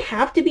 it doesn't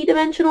have to be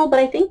dimensional, but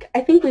I think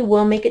we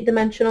will make it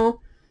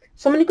dimensional.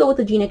 So I'm going to go with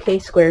the Gina K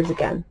squares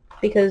again,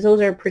 because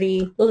those are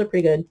pretty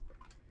good.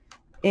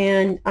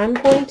 And I'm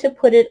going to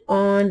put it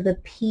on the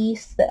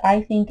piece that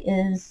I think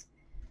is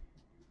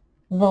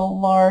the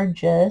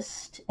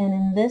largest, and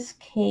in this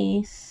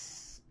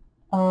case,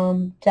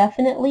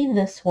 definitely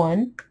this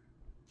one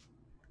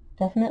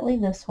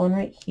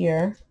right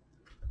here.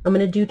 I'm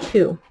going to do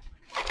 2.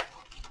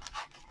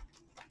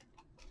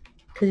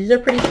 Because these are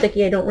pretty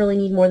sticky. I don't really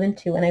need more than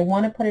 2. And I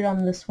want to put it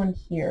on this one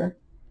here.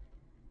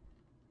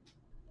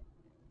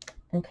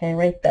 Okay,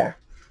 right there.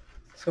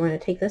 So we're going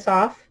to take this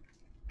off.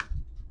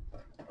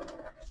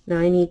 Now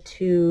I need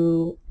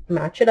to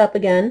match it up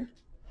again.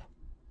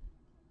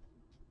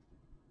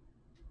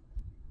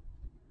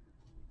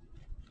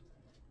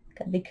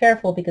 Gotta be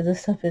careful because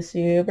this stuff is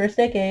super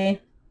sticky.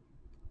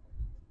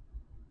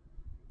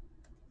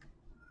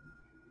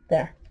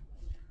 There.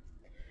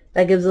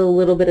 That gives it a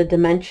little bit of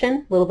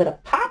dimension, a little bit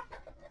of pop.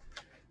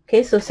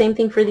 Okay, so same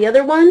thing for the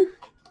other one.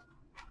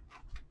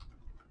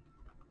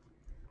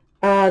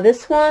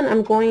 This one,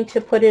 I'm going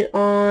to put it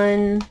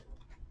on,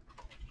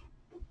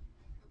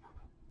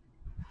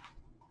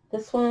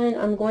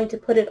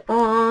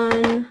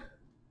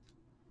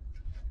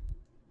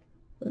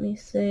 let me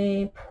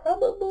see,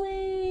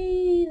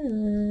 probably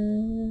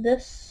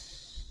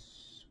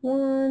this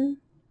one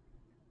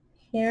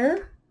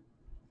here.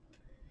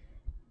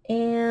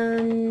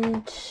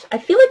 And I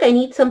feel like I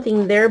need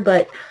something there,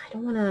 but I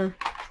don't want to,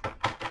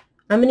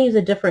 I'm going to use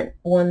a different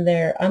one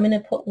there. I'm going to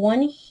put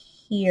one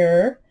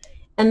here,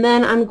 and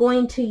then I'm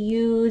going to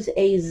use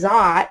a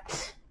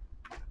Zot.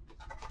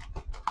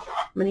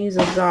 I'm going to use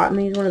a Zot. I'm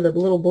going to use one of the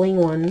little bling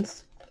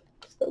ones.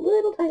 Just a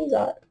little tiny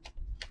Zot.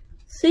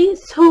 See?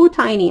 So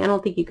tiny. I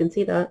don't think you can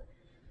see that.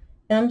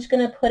 And I'm just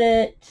going to put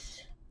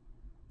it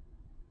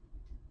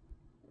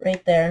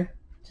right there,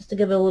 just to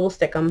give it a little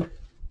stickum.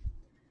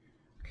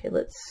 Okay,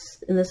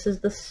 and this is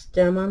the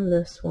stem on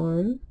this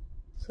one.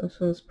 So this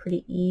one's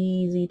pretty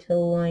easy to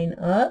line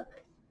up.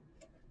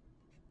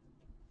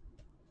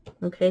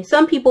 Okay,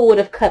 some people would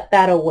have cut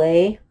that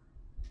away,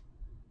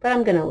 but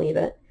I'm going to leave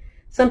it.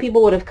 Some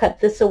people would have cut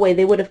this away.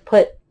 They would have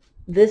put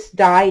this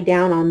die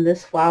down on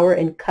this flower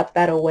and cut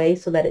that away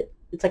so that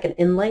it's like an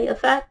inlay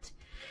effect.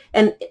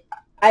 And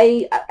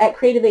at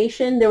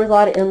Creativation, there was a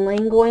lot of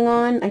inlaying going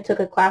on. I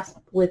took a class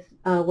with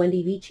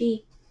Wendy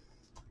Vici,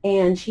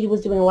 and she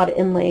was doing a lot of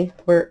inlay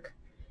work.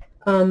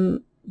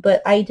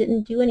 But I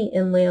didn't do any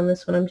inlay on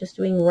this one. I'm just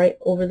doing right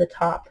over the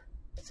top.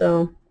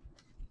 So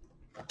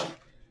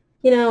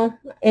You know,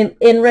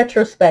 in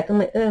retrospect, I'm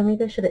like, oh,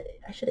 maybe I should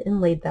have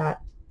inlaid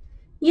that.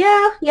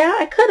 Yeah,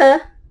 I could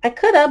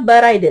have,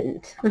 but I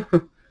didn't.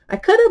 I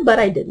could have, but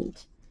I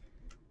didn't.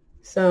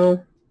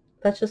 So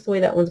that's just the way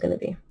that one's going to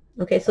be.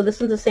 Okay, so this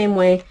one's the same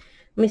way.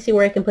 Let me see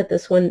where I can put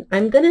this one.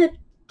 I'm going to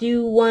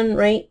do one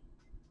right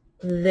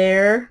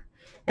there.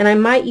 And I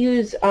might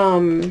use,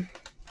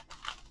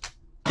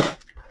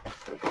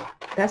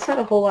 that's not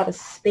a whole lot of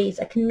space.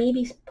 I can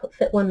maybe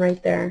fit one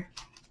right there.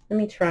 Let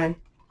me try.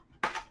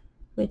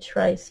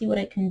 See what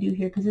I can do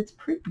here, because it's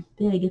pretty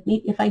big.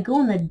 If I go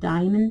in the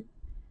diamond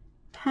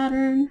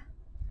pattern,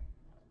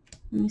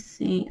 let me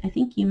see. I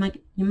think you might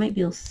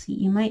be able to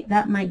see.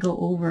 That might go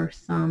over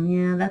some.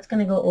 Yeah, that's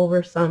going to go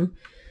over some.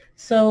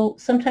 So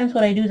sometimes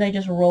what I do is I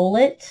just roll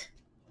it.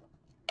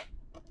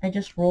 I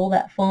just roll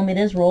that foam. It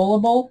is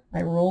rollable.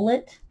 I roll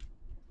it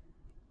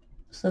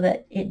so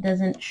that it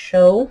doesn't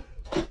show.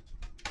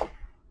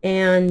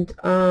 And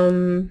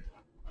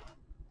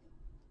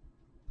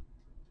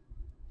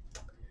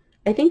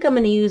I think I'm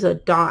going to use a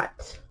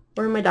dot.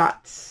 Where are my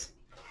dots?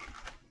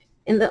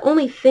 And the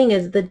only thing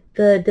is the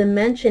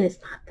dimension is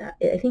not that.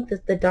 I think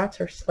that the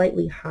dots are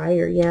slightly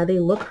higher. Yeah, they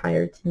look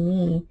higher to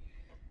me.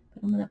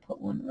 But I'm going to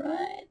put one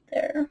right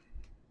there.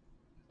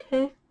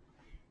 Okay.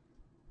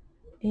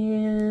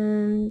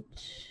 And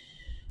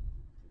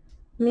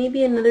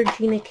maybe another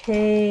Gina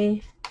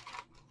K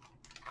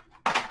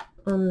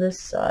on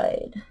this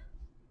side.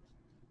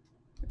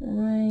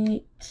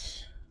 Right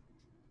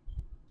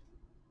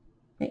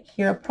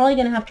here. I'm probably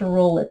going to have to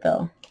roll it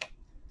though.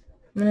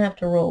 I'm going to have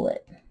to roll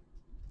it.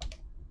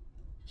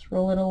 Just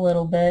roll it a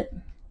little bit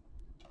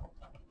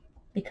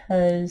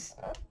because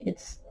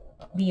it's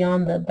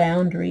beyond the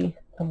boundary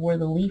of where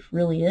the leaf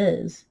really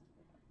is.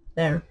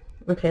 There.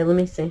 Okay, let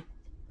me see.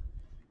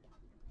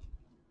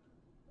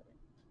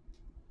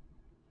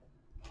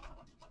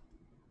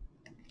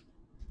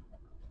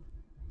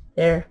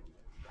 There.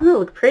 Doesn't that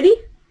look pretty?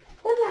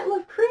 Doesn't that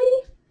look pretty?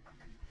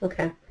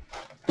 Okay.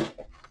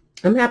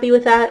 I'm happy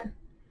with that.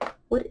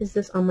 What is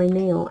this on my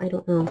nail? I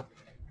don't know.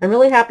 I'm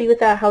really happy with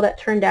that, how that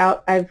turned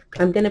out. I'm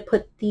going to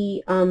put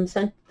the I'm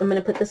going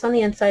to put this on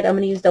the inside. I'm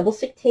going to use double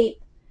stick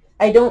tape.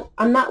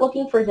 I'm not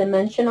looking for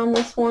dimension on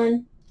this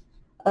one.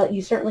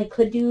 You certainly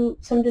could do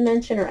some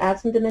dimension or add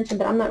some dimension,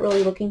 but I'm not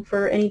really looking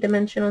for any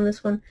dimension on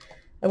this one.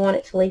 I want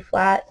it to lay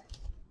flat.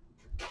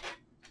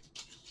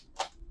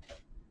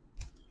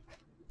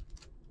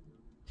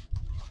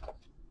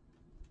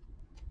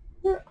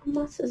 Where are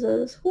my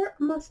scissors? Where are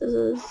my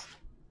scissors?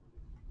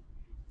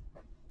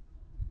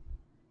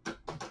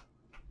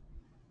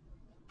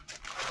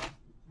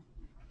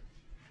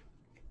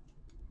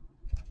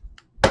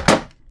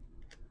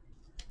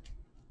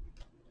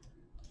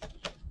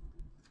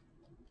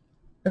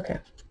 Okay.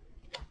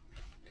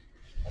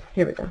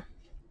 Here we go.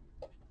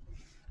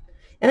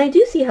 And I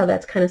do see how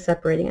that's kind of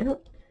separating.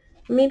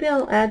 Maybe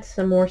I'll add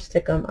some more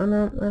stickum. I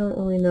don't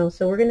really know.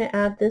 So we're going to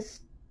add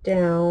this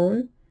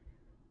down.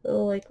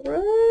 So like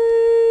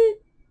right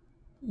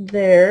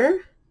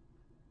there.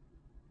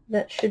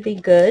 That should be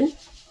good.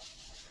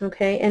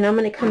 Okay, and I'm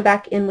going to come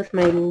back in with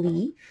my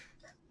leaf.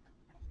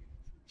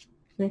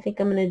 And I think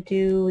I'm going to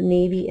do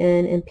navy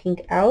in and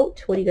pink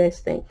out. What do you guys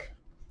think?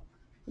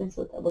 That's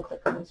what that looks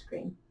like on the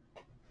screen.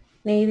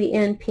 Navy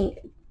in, pink,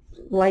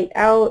 light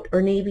out,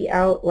 or navy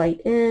out,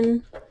 light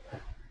in.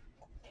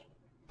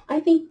 I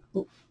think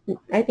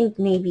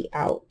navy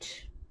out.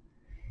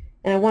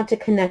 And I want to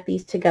connect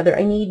these together.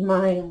 I need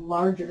my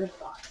larger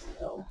dots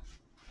though.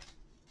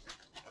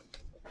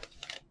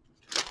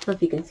 I don't know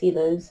if you can see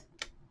those.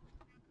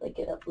 If I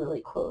get up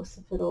really close,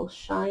 if it'll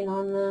shine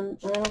on them.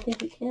 I don't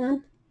think you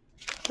can.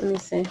 Let me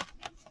see.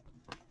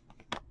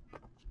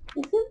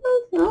 You see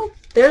those? No,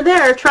 they're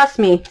there. Trust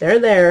me, they're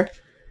there.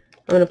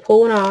 I'm going to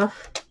pull one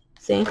off.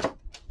 See?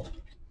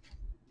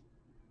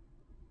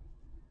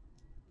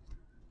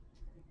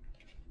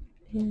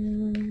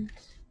 And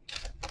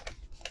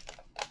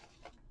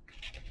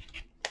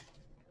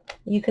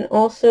you can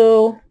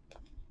also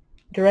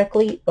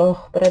directly,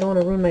 but I don't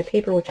want to ruin my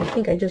paper, which I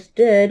think I just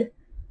did.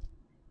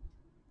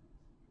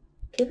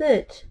 Give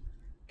it.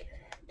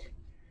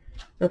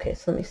 Okay,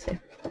 so let me see.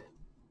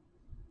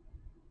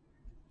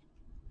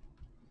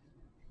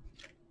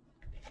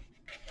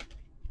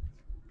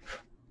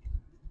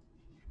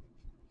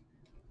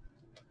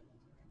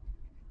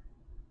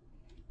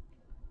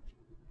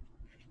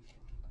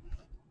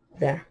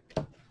 There.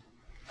 That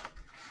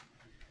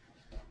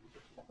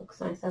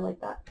looks nice. I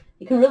like that.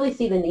 You can really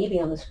see the navy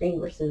on the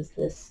screen versus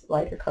this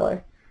lighter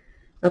color.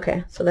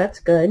 Okay, so that's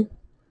good.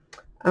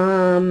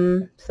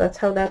 So that's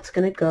how that's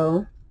going to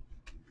go.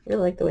 I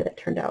really like the way that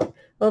turned out.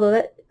 Although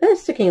that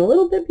is sticking a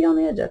little bit beyond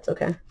the edge. That's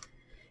okay.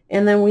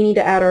 And then we need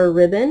to add our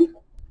ribbon.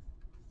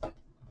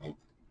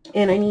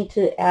 And I need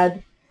to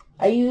add,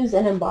 I use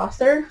an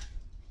embosser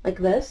like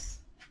this.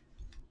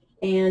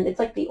 And it's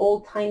like the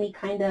old-timey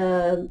kind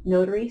of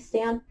notary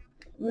stamp.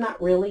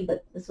 Not really,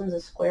 but this one's a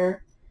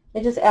square.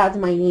 It just adds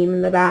my name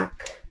in the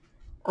back.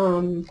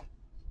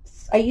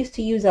 I used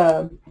to use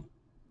I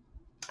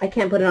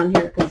can't put it on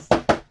here because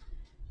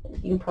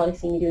you can probably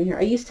see me doing here.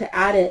 I used to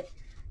add it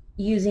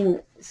using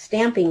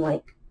stamping,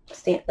 like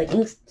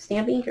ink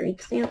stamping or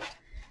ink stamp,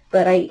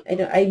 but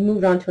I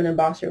moved on to an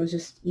embosser. It was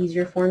just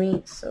easier for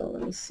me. So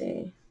let me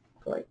see,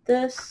 go like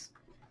this,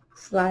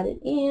 slide it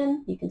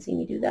in. You can see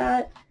me do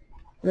that,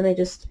 and then I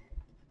just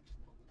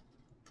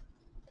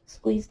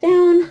squeeze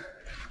down.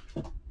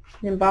 It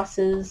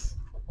embosses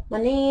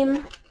my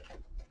name.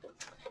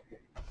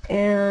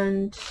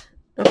 And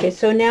okay,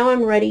 so now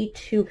I'm ready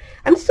to,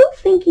 I'm still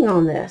thinking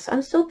on this.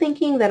 I'm still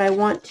thinking that I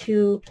want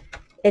to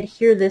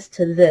adhere this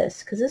to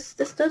this, because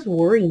this does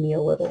worry me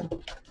a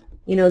little.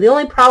 You know, the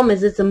only problem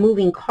is it's a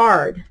moving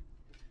card.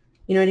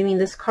 You know what I mean?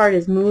 This card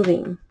is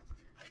moving.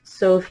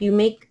 So if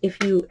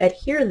you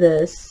adhere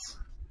this,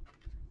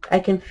 I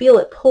can feel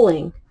it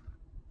pulling.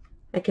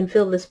 I can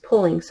feel this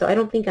pulling. So I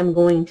don't think I'm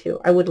going to.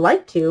 I would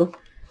like to,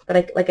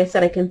 but like I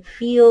said, I can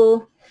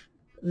feel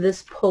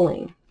this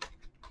pulling.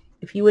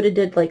 If you would have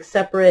did like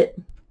separate,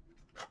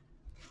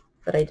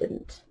 but I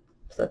didn't,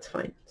 so that's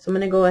fine. So I'm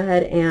going to go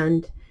ahead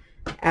and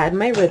add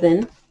my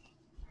ribbon.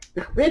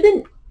 Now,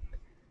 ribbon,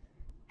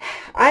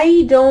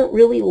 I don't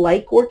really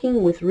like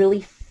working with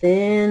really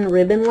thin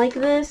ribbon like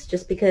this,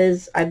 just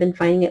because I've been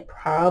finding it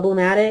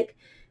problematic.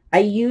 I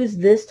use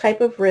this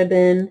type of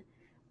ribbon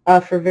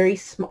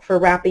for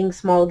wrapping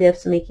small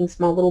gifts and making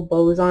small little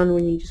bows on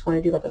when you just want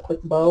to do like a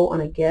quick bow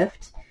on a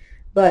gift.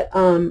 But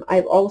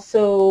I've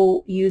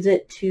also used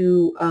it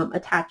to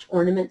attach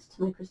ornaments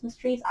to my Christmas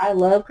trees. I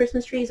love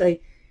Christmas trees.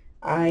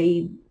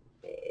 I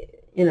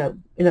in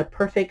a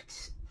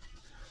perfect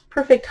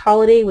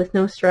holiday with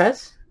no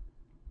stress,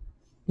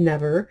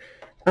 never.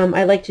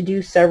 I like to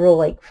do several,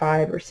 like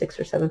 5 or 6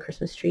 or 7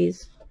 Christmas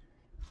trees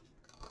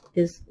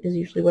is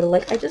usually what I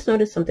like. I just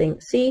noticed something.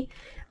 See,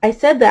 I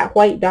said that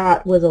white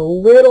dot was a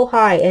little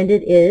high, and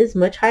it is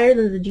much higher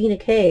than the Gina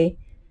K,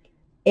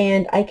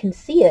 and I can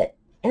see it.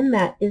 And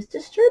that is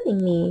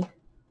disturbing me.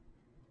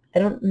 I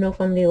don't know if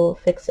I'm going to be able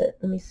to fix it.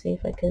 Let me see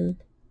if I can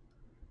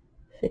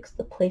fix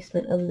the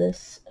placement of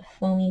this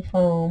foamy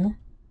foam.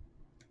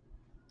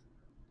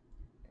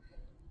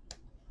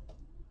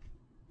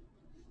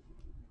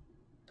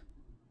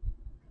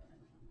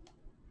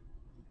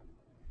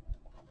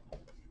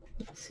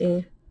 Let's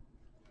see.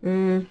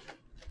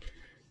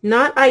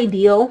 Not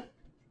ideal.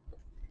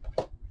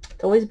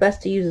 It's always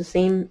best to use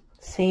the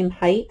same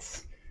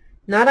heights.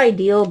 Not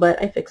ideal,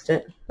 but I fixed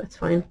it. That's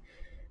fine.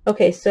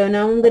 Okay, so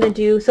now I'm going to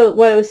do, so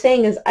what I was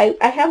saying is I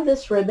have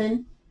this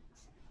ribbon.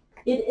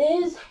 It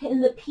is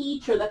in the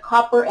peach or the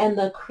copper and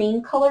the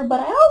cream color, but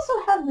I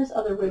also have this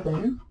other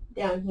ribbon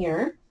down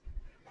here.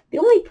 The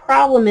only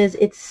problem is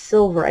it's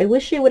silver. I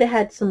wish it would have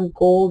had some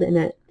gold in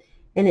it,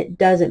 and it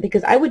doesn't,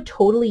 because I would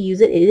totally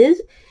use it.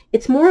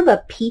 It's more of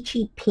a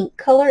peachy pink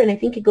color, and I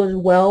think it goes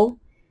well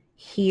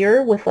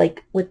here with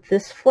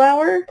this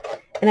flower,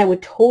 and I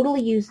would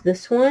totally use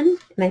this one,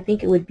 and I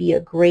think it would be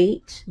a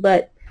great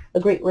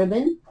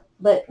ribbon,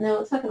 but no,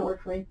 it's not going to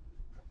work for me.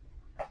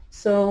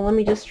 So let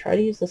me just try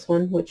to use this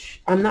one,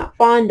 which I'm not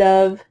fond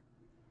of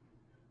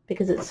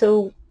because it's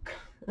so,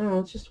 I don't know,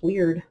 it's just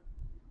weird.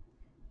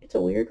 It's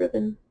a weird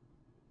ribbon.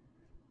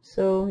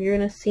 So you're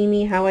going to see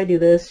me how I do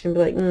this and be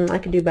like, I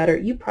could do better.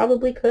 You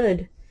probably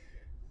could.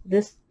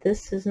 This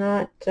is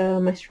not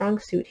my strong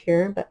suit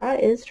here, but I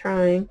is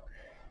trying.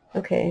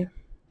 Okay,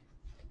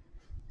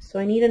 so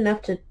I need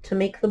enough to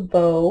make the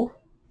bow,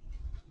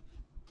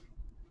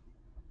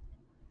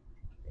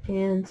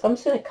 and so I'm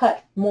just going to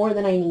cut more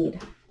than I need.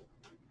 I'm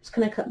just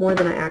going to cut more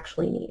than I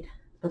actually need,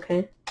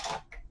 okay?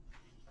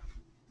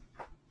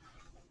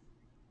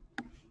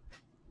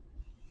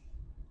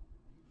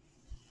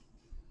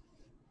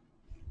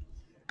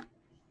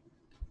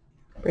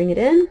 Bring it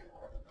in.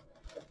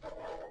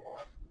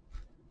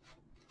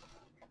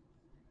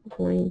 I'm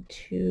going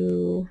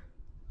to...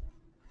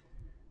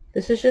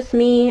 This is just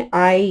me.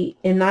 I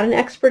am not an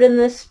expert in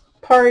this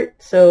part,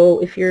 so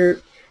if you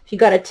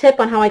got a tip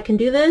on how I can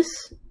do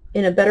this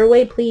in a better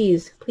way,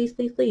 please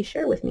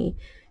share with me.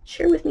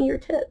 Share with me your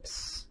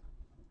tips.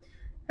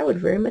 I would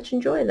very much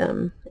enjoy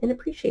them and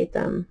appreciate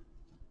them.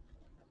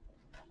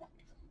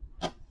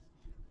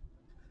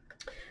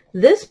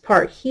 This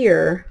part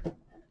here,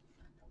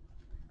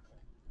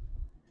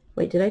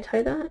 wait, did I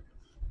tie that?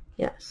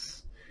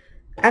 Yes.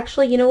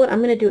 Actually, you know what?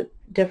 I'm going to do it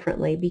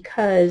differently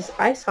because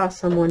I saw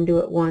someone do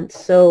it once.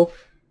 So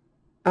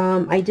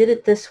I did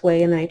it this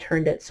way and I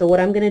turned it. So what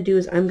I'm going to do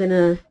is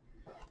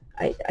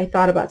I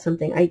thought about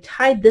something. I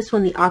tied this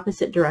one the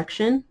opposite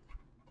direction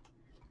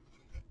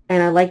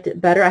and I liked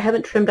it better. I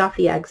haven't trimmed off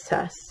the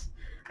excess.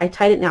 I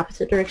tied it in the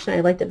opposite direction.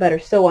 I liked it better.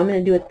 So I'm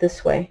going to do it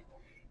this way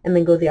and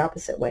then go the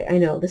opposite way. I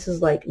know this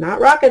is like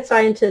not rocket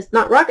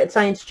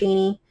science,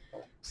 Jeannie.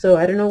 So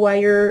I don't know why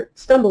you're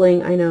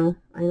stumbling. I know.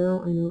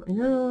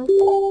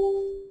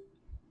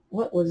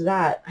 What was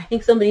that? I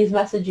think somebody's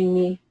messaging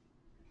me.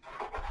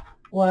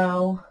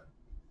 Wow.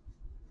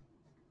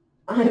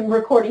 I'm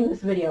recording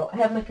this video. I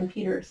have my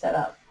computer set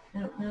up. I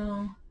don't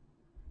know.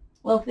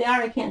 Well, if they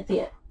are, I can't see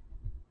it.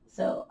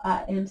 So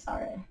I am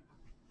sorry.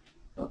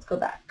 Let's go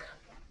back.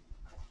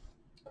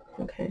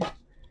 Okay.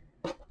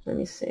 let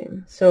me see.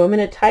 So I'm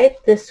going to tie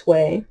it this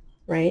way,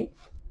 right?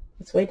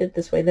 This way, did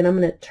this way. Then I'm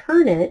going to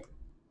turn it.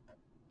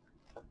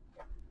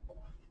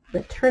 I'm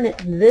going to turn it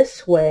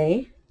this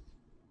way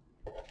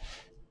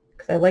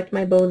because I liked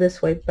my bow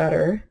this way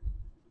better.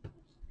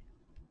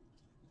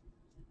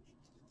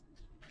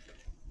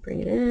 Bring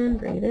it in,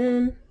 bring it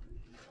in.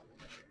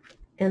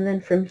 And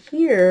then from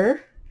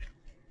here,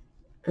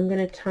 I'm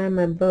going to tie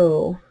my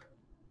bow.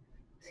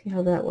 See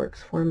how that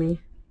works for me.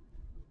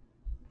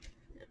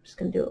 I'm just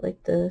going to do it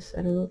like this.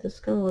 I don't know what this is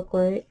going to look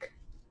like.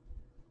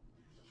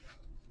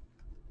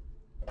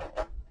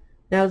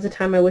 Now's the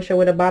time I wish I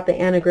would have bought the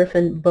Anna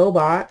Griffin bow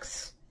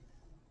box.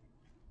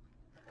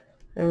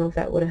 I don't know if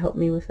that would have helped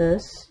me with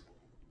this.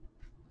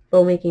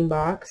 Bow making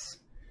box.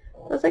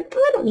 I was like,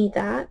 oh, I don't need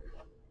that.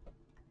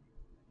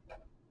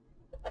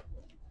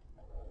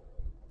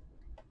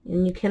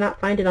 And you cannot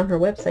find it on her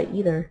website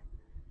either.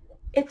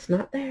 It's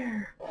not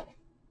there.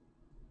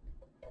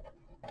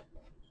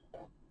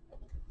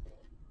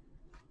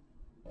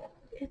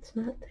 It's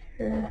not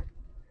there.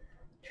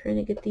 Trying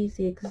to get these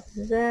the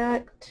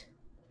exact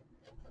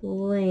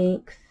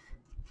length.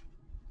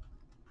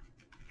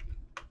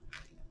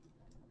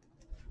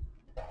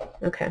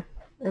 Okay,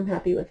 I'm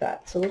happy with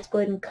that. So let's go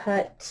ahead and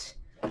cut.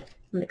 I'm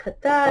going to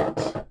cut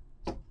that.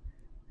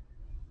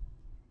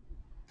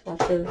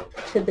 Lots of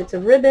tidbits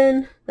of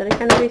ribbon that I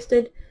kind of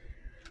wasted.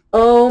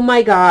 Oh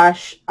my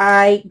gosh,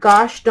 I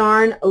gosh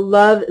darn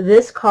love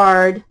this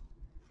card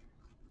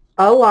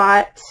a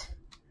lot.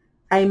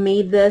 I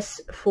made this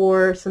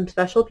for some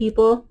special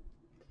people.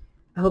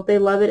 I hope they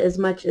love it as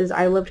much as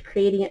I loved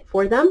creating it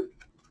for them.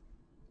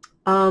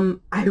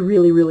 I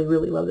really, really,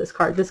 really love this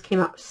card. This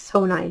came out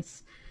so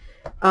nice.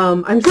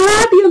 I'm so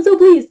happy. I'm so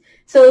pleased.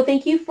 So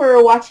thank you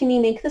for watching me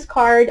make this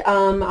card.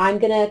 I'm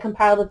going to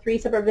compile the 3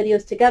 separate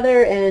videos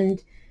together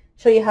and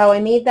show you how I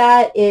made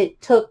that.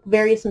 It took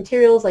various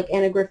materials like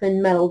Anna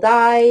Griffin metal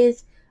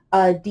dies,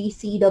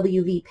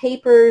 DCWV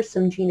paper,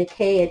 some Gina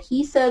K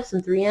adhesive,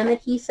 some 3M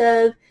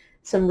adhesive,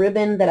 some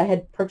ribbon that I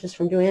had purchased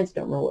from Joann's,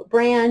 don't remember what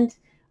brand.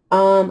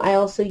 I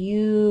also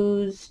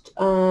used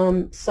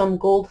some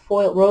gold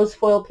foil, rose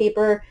foil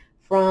paper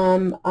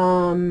from,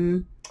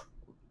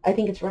 I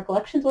think it's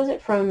Recollections, was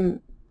it? From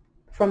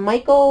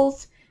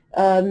Michael's.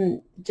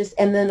 And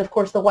then of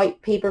course the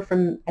white paper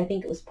from, I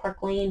think it was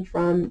Park Lane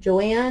from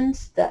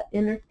Joann's, that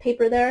inner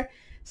paper there.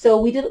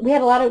 So we had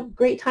a lot of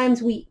great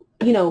times.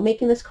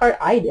 Making this card.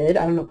 I did.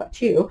 I don't know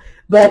about you,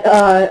 but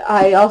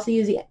I also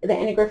used the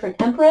Anna Griffin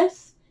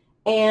Empress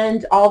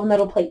and all the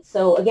metal plates.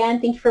 So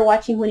again, thank you for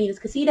watching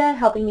JuanitasCasita,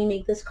 helping me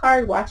make this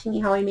card, watching me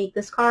how I make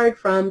this card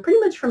from pretty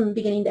much from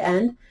beginning to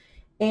end.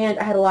 And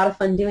I had a lot of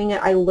fun doing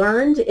it. I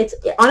learned.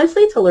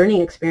 Honestly, it's a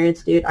learning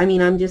experience, dude. I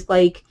mean, I'm just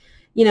like,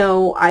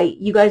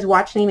 you guys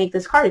watch me make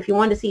this card. If you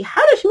want to see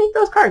how does she make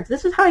those cards,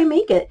 this is how I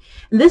make it.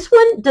 This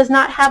one does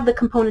not have the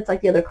components like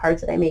the other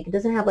cards that I make. It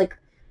doesn't have like,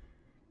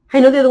 I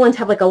know the other ones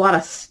have like a lot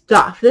of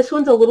stuff. This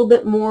one's a little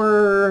bit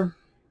more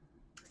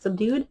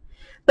subdued,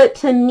 but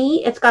to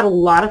me, it's got a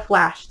lot of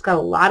flash. It's got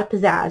a lot of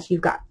pizzazz.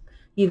 You've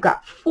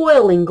got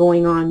foiling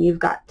going on. You've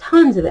got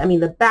tons of it. I mean,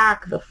 the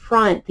back, the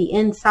front, the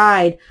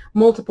inside,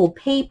 multiple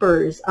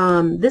papers.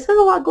 This has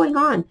a lot going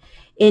on.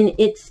 In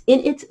its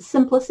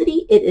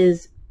simplicity, it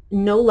is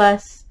no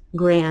less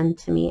grand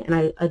to me, and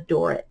I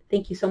adore it.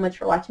 Thank you so much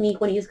for watching me.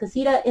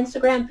 JuanitasCasita,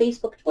 Instagram,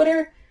 Facebook,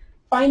 Twitter.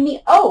 Find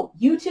me. Oh,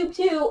 YouTube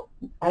too.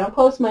 I don't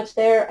post much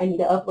there. I need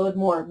to upload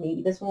more.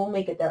 Maybe this one will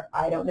make it there.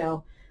 I don't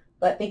know.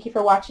 But thank you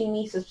for watching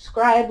me.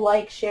 Subscribe,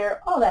 like, share,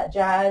 all that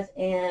jazz.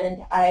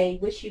 And I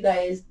wish you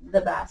guys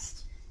the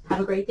best. Have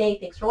a great day.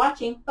 Thanks for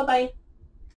watching. Bye-bye.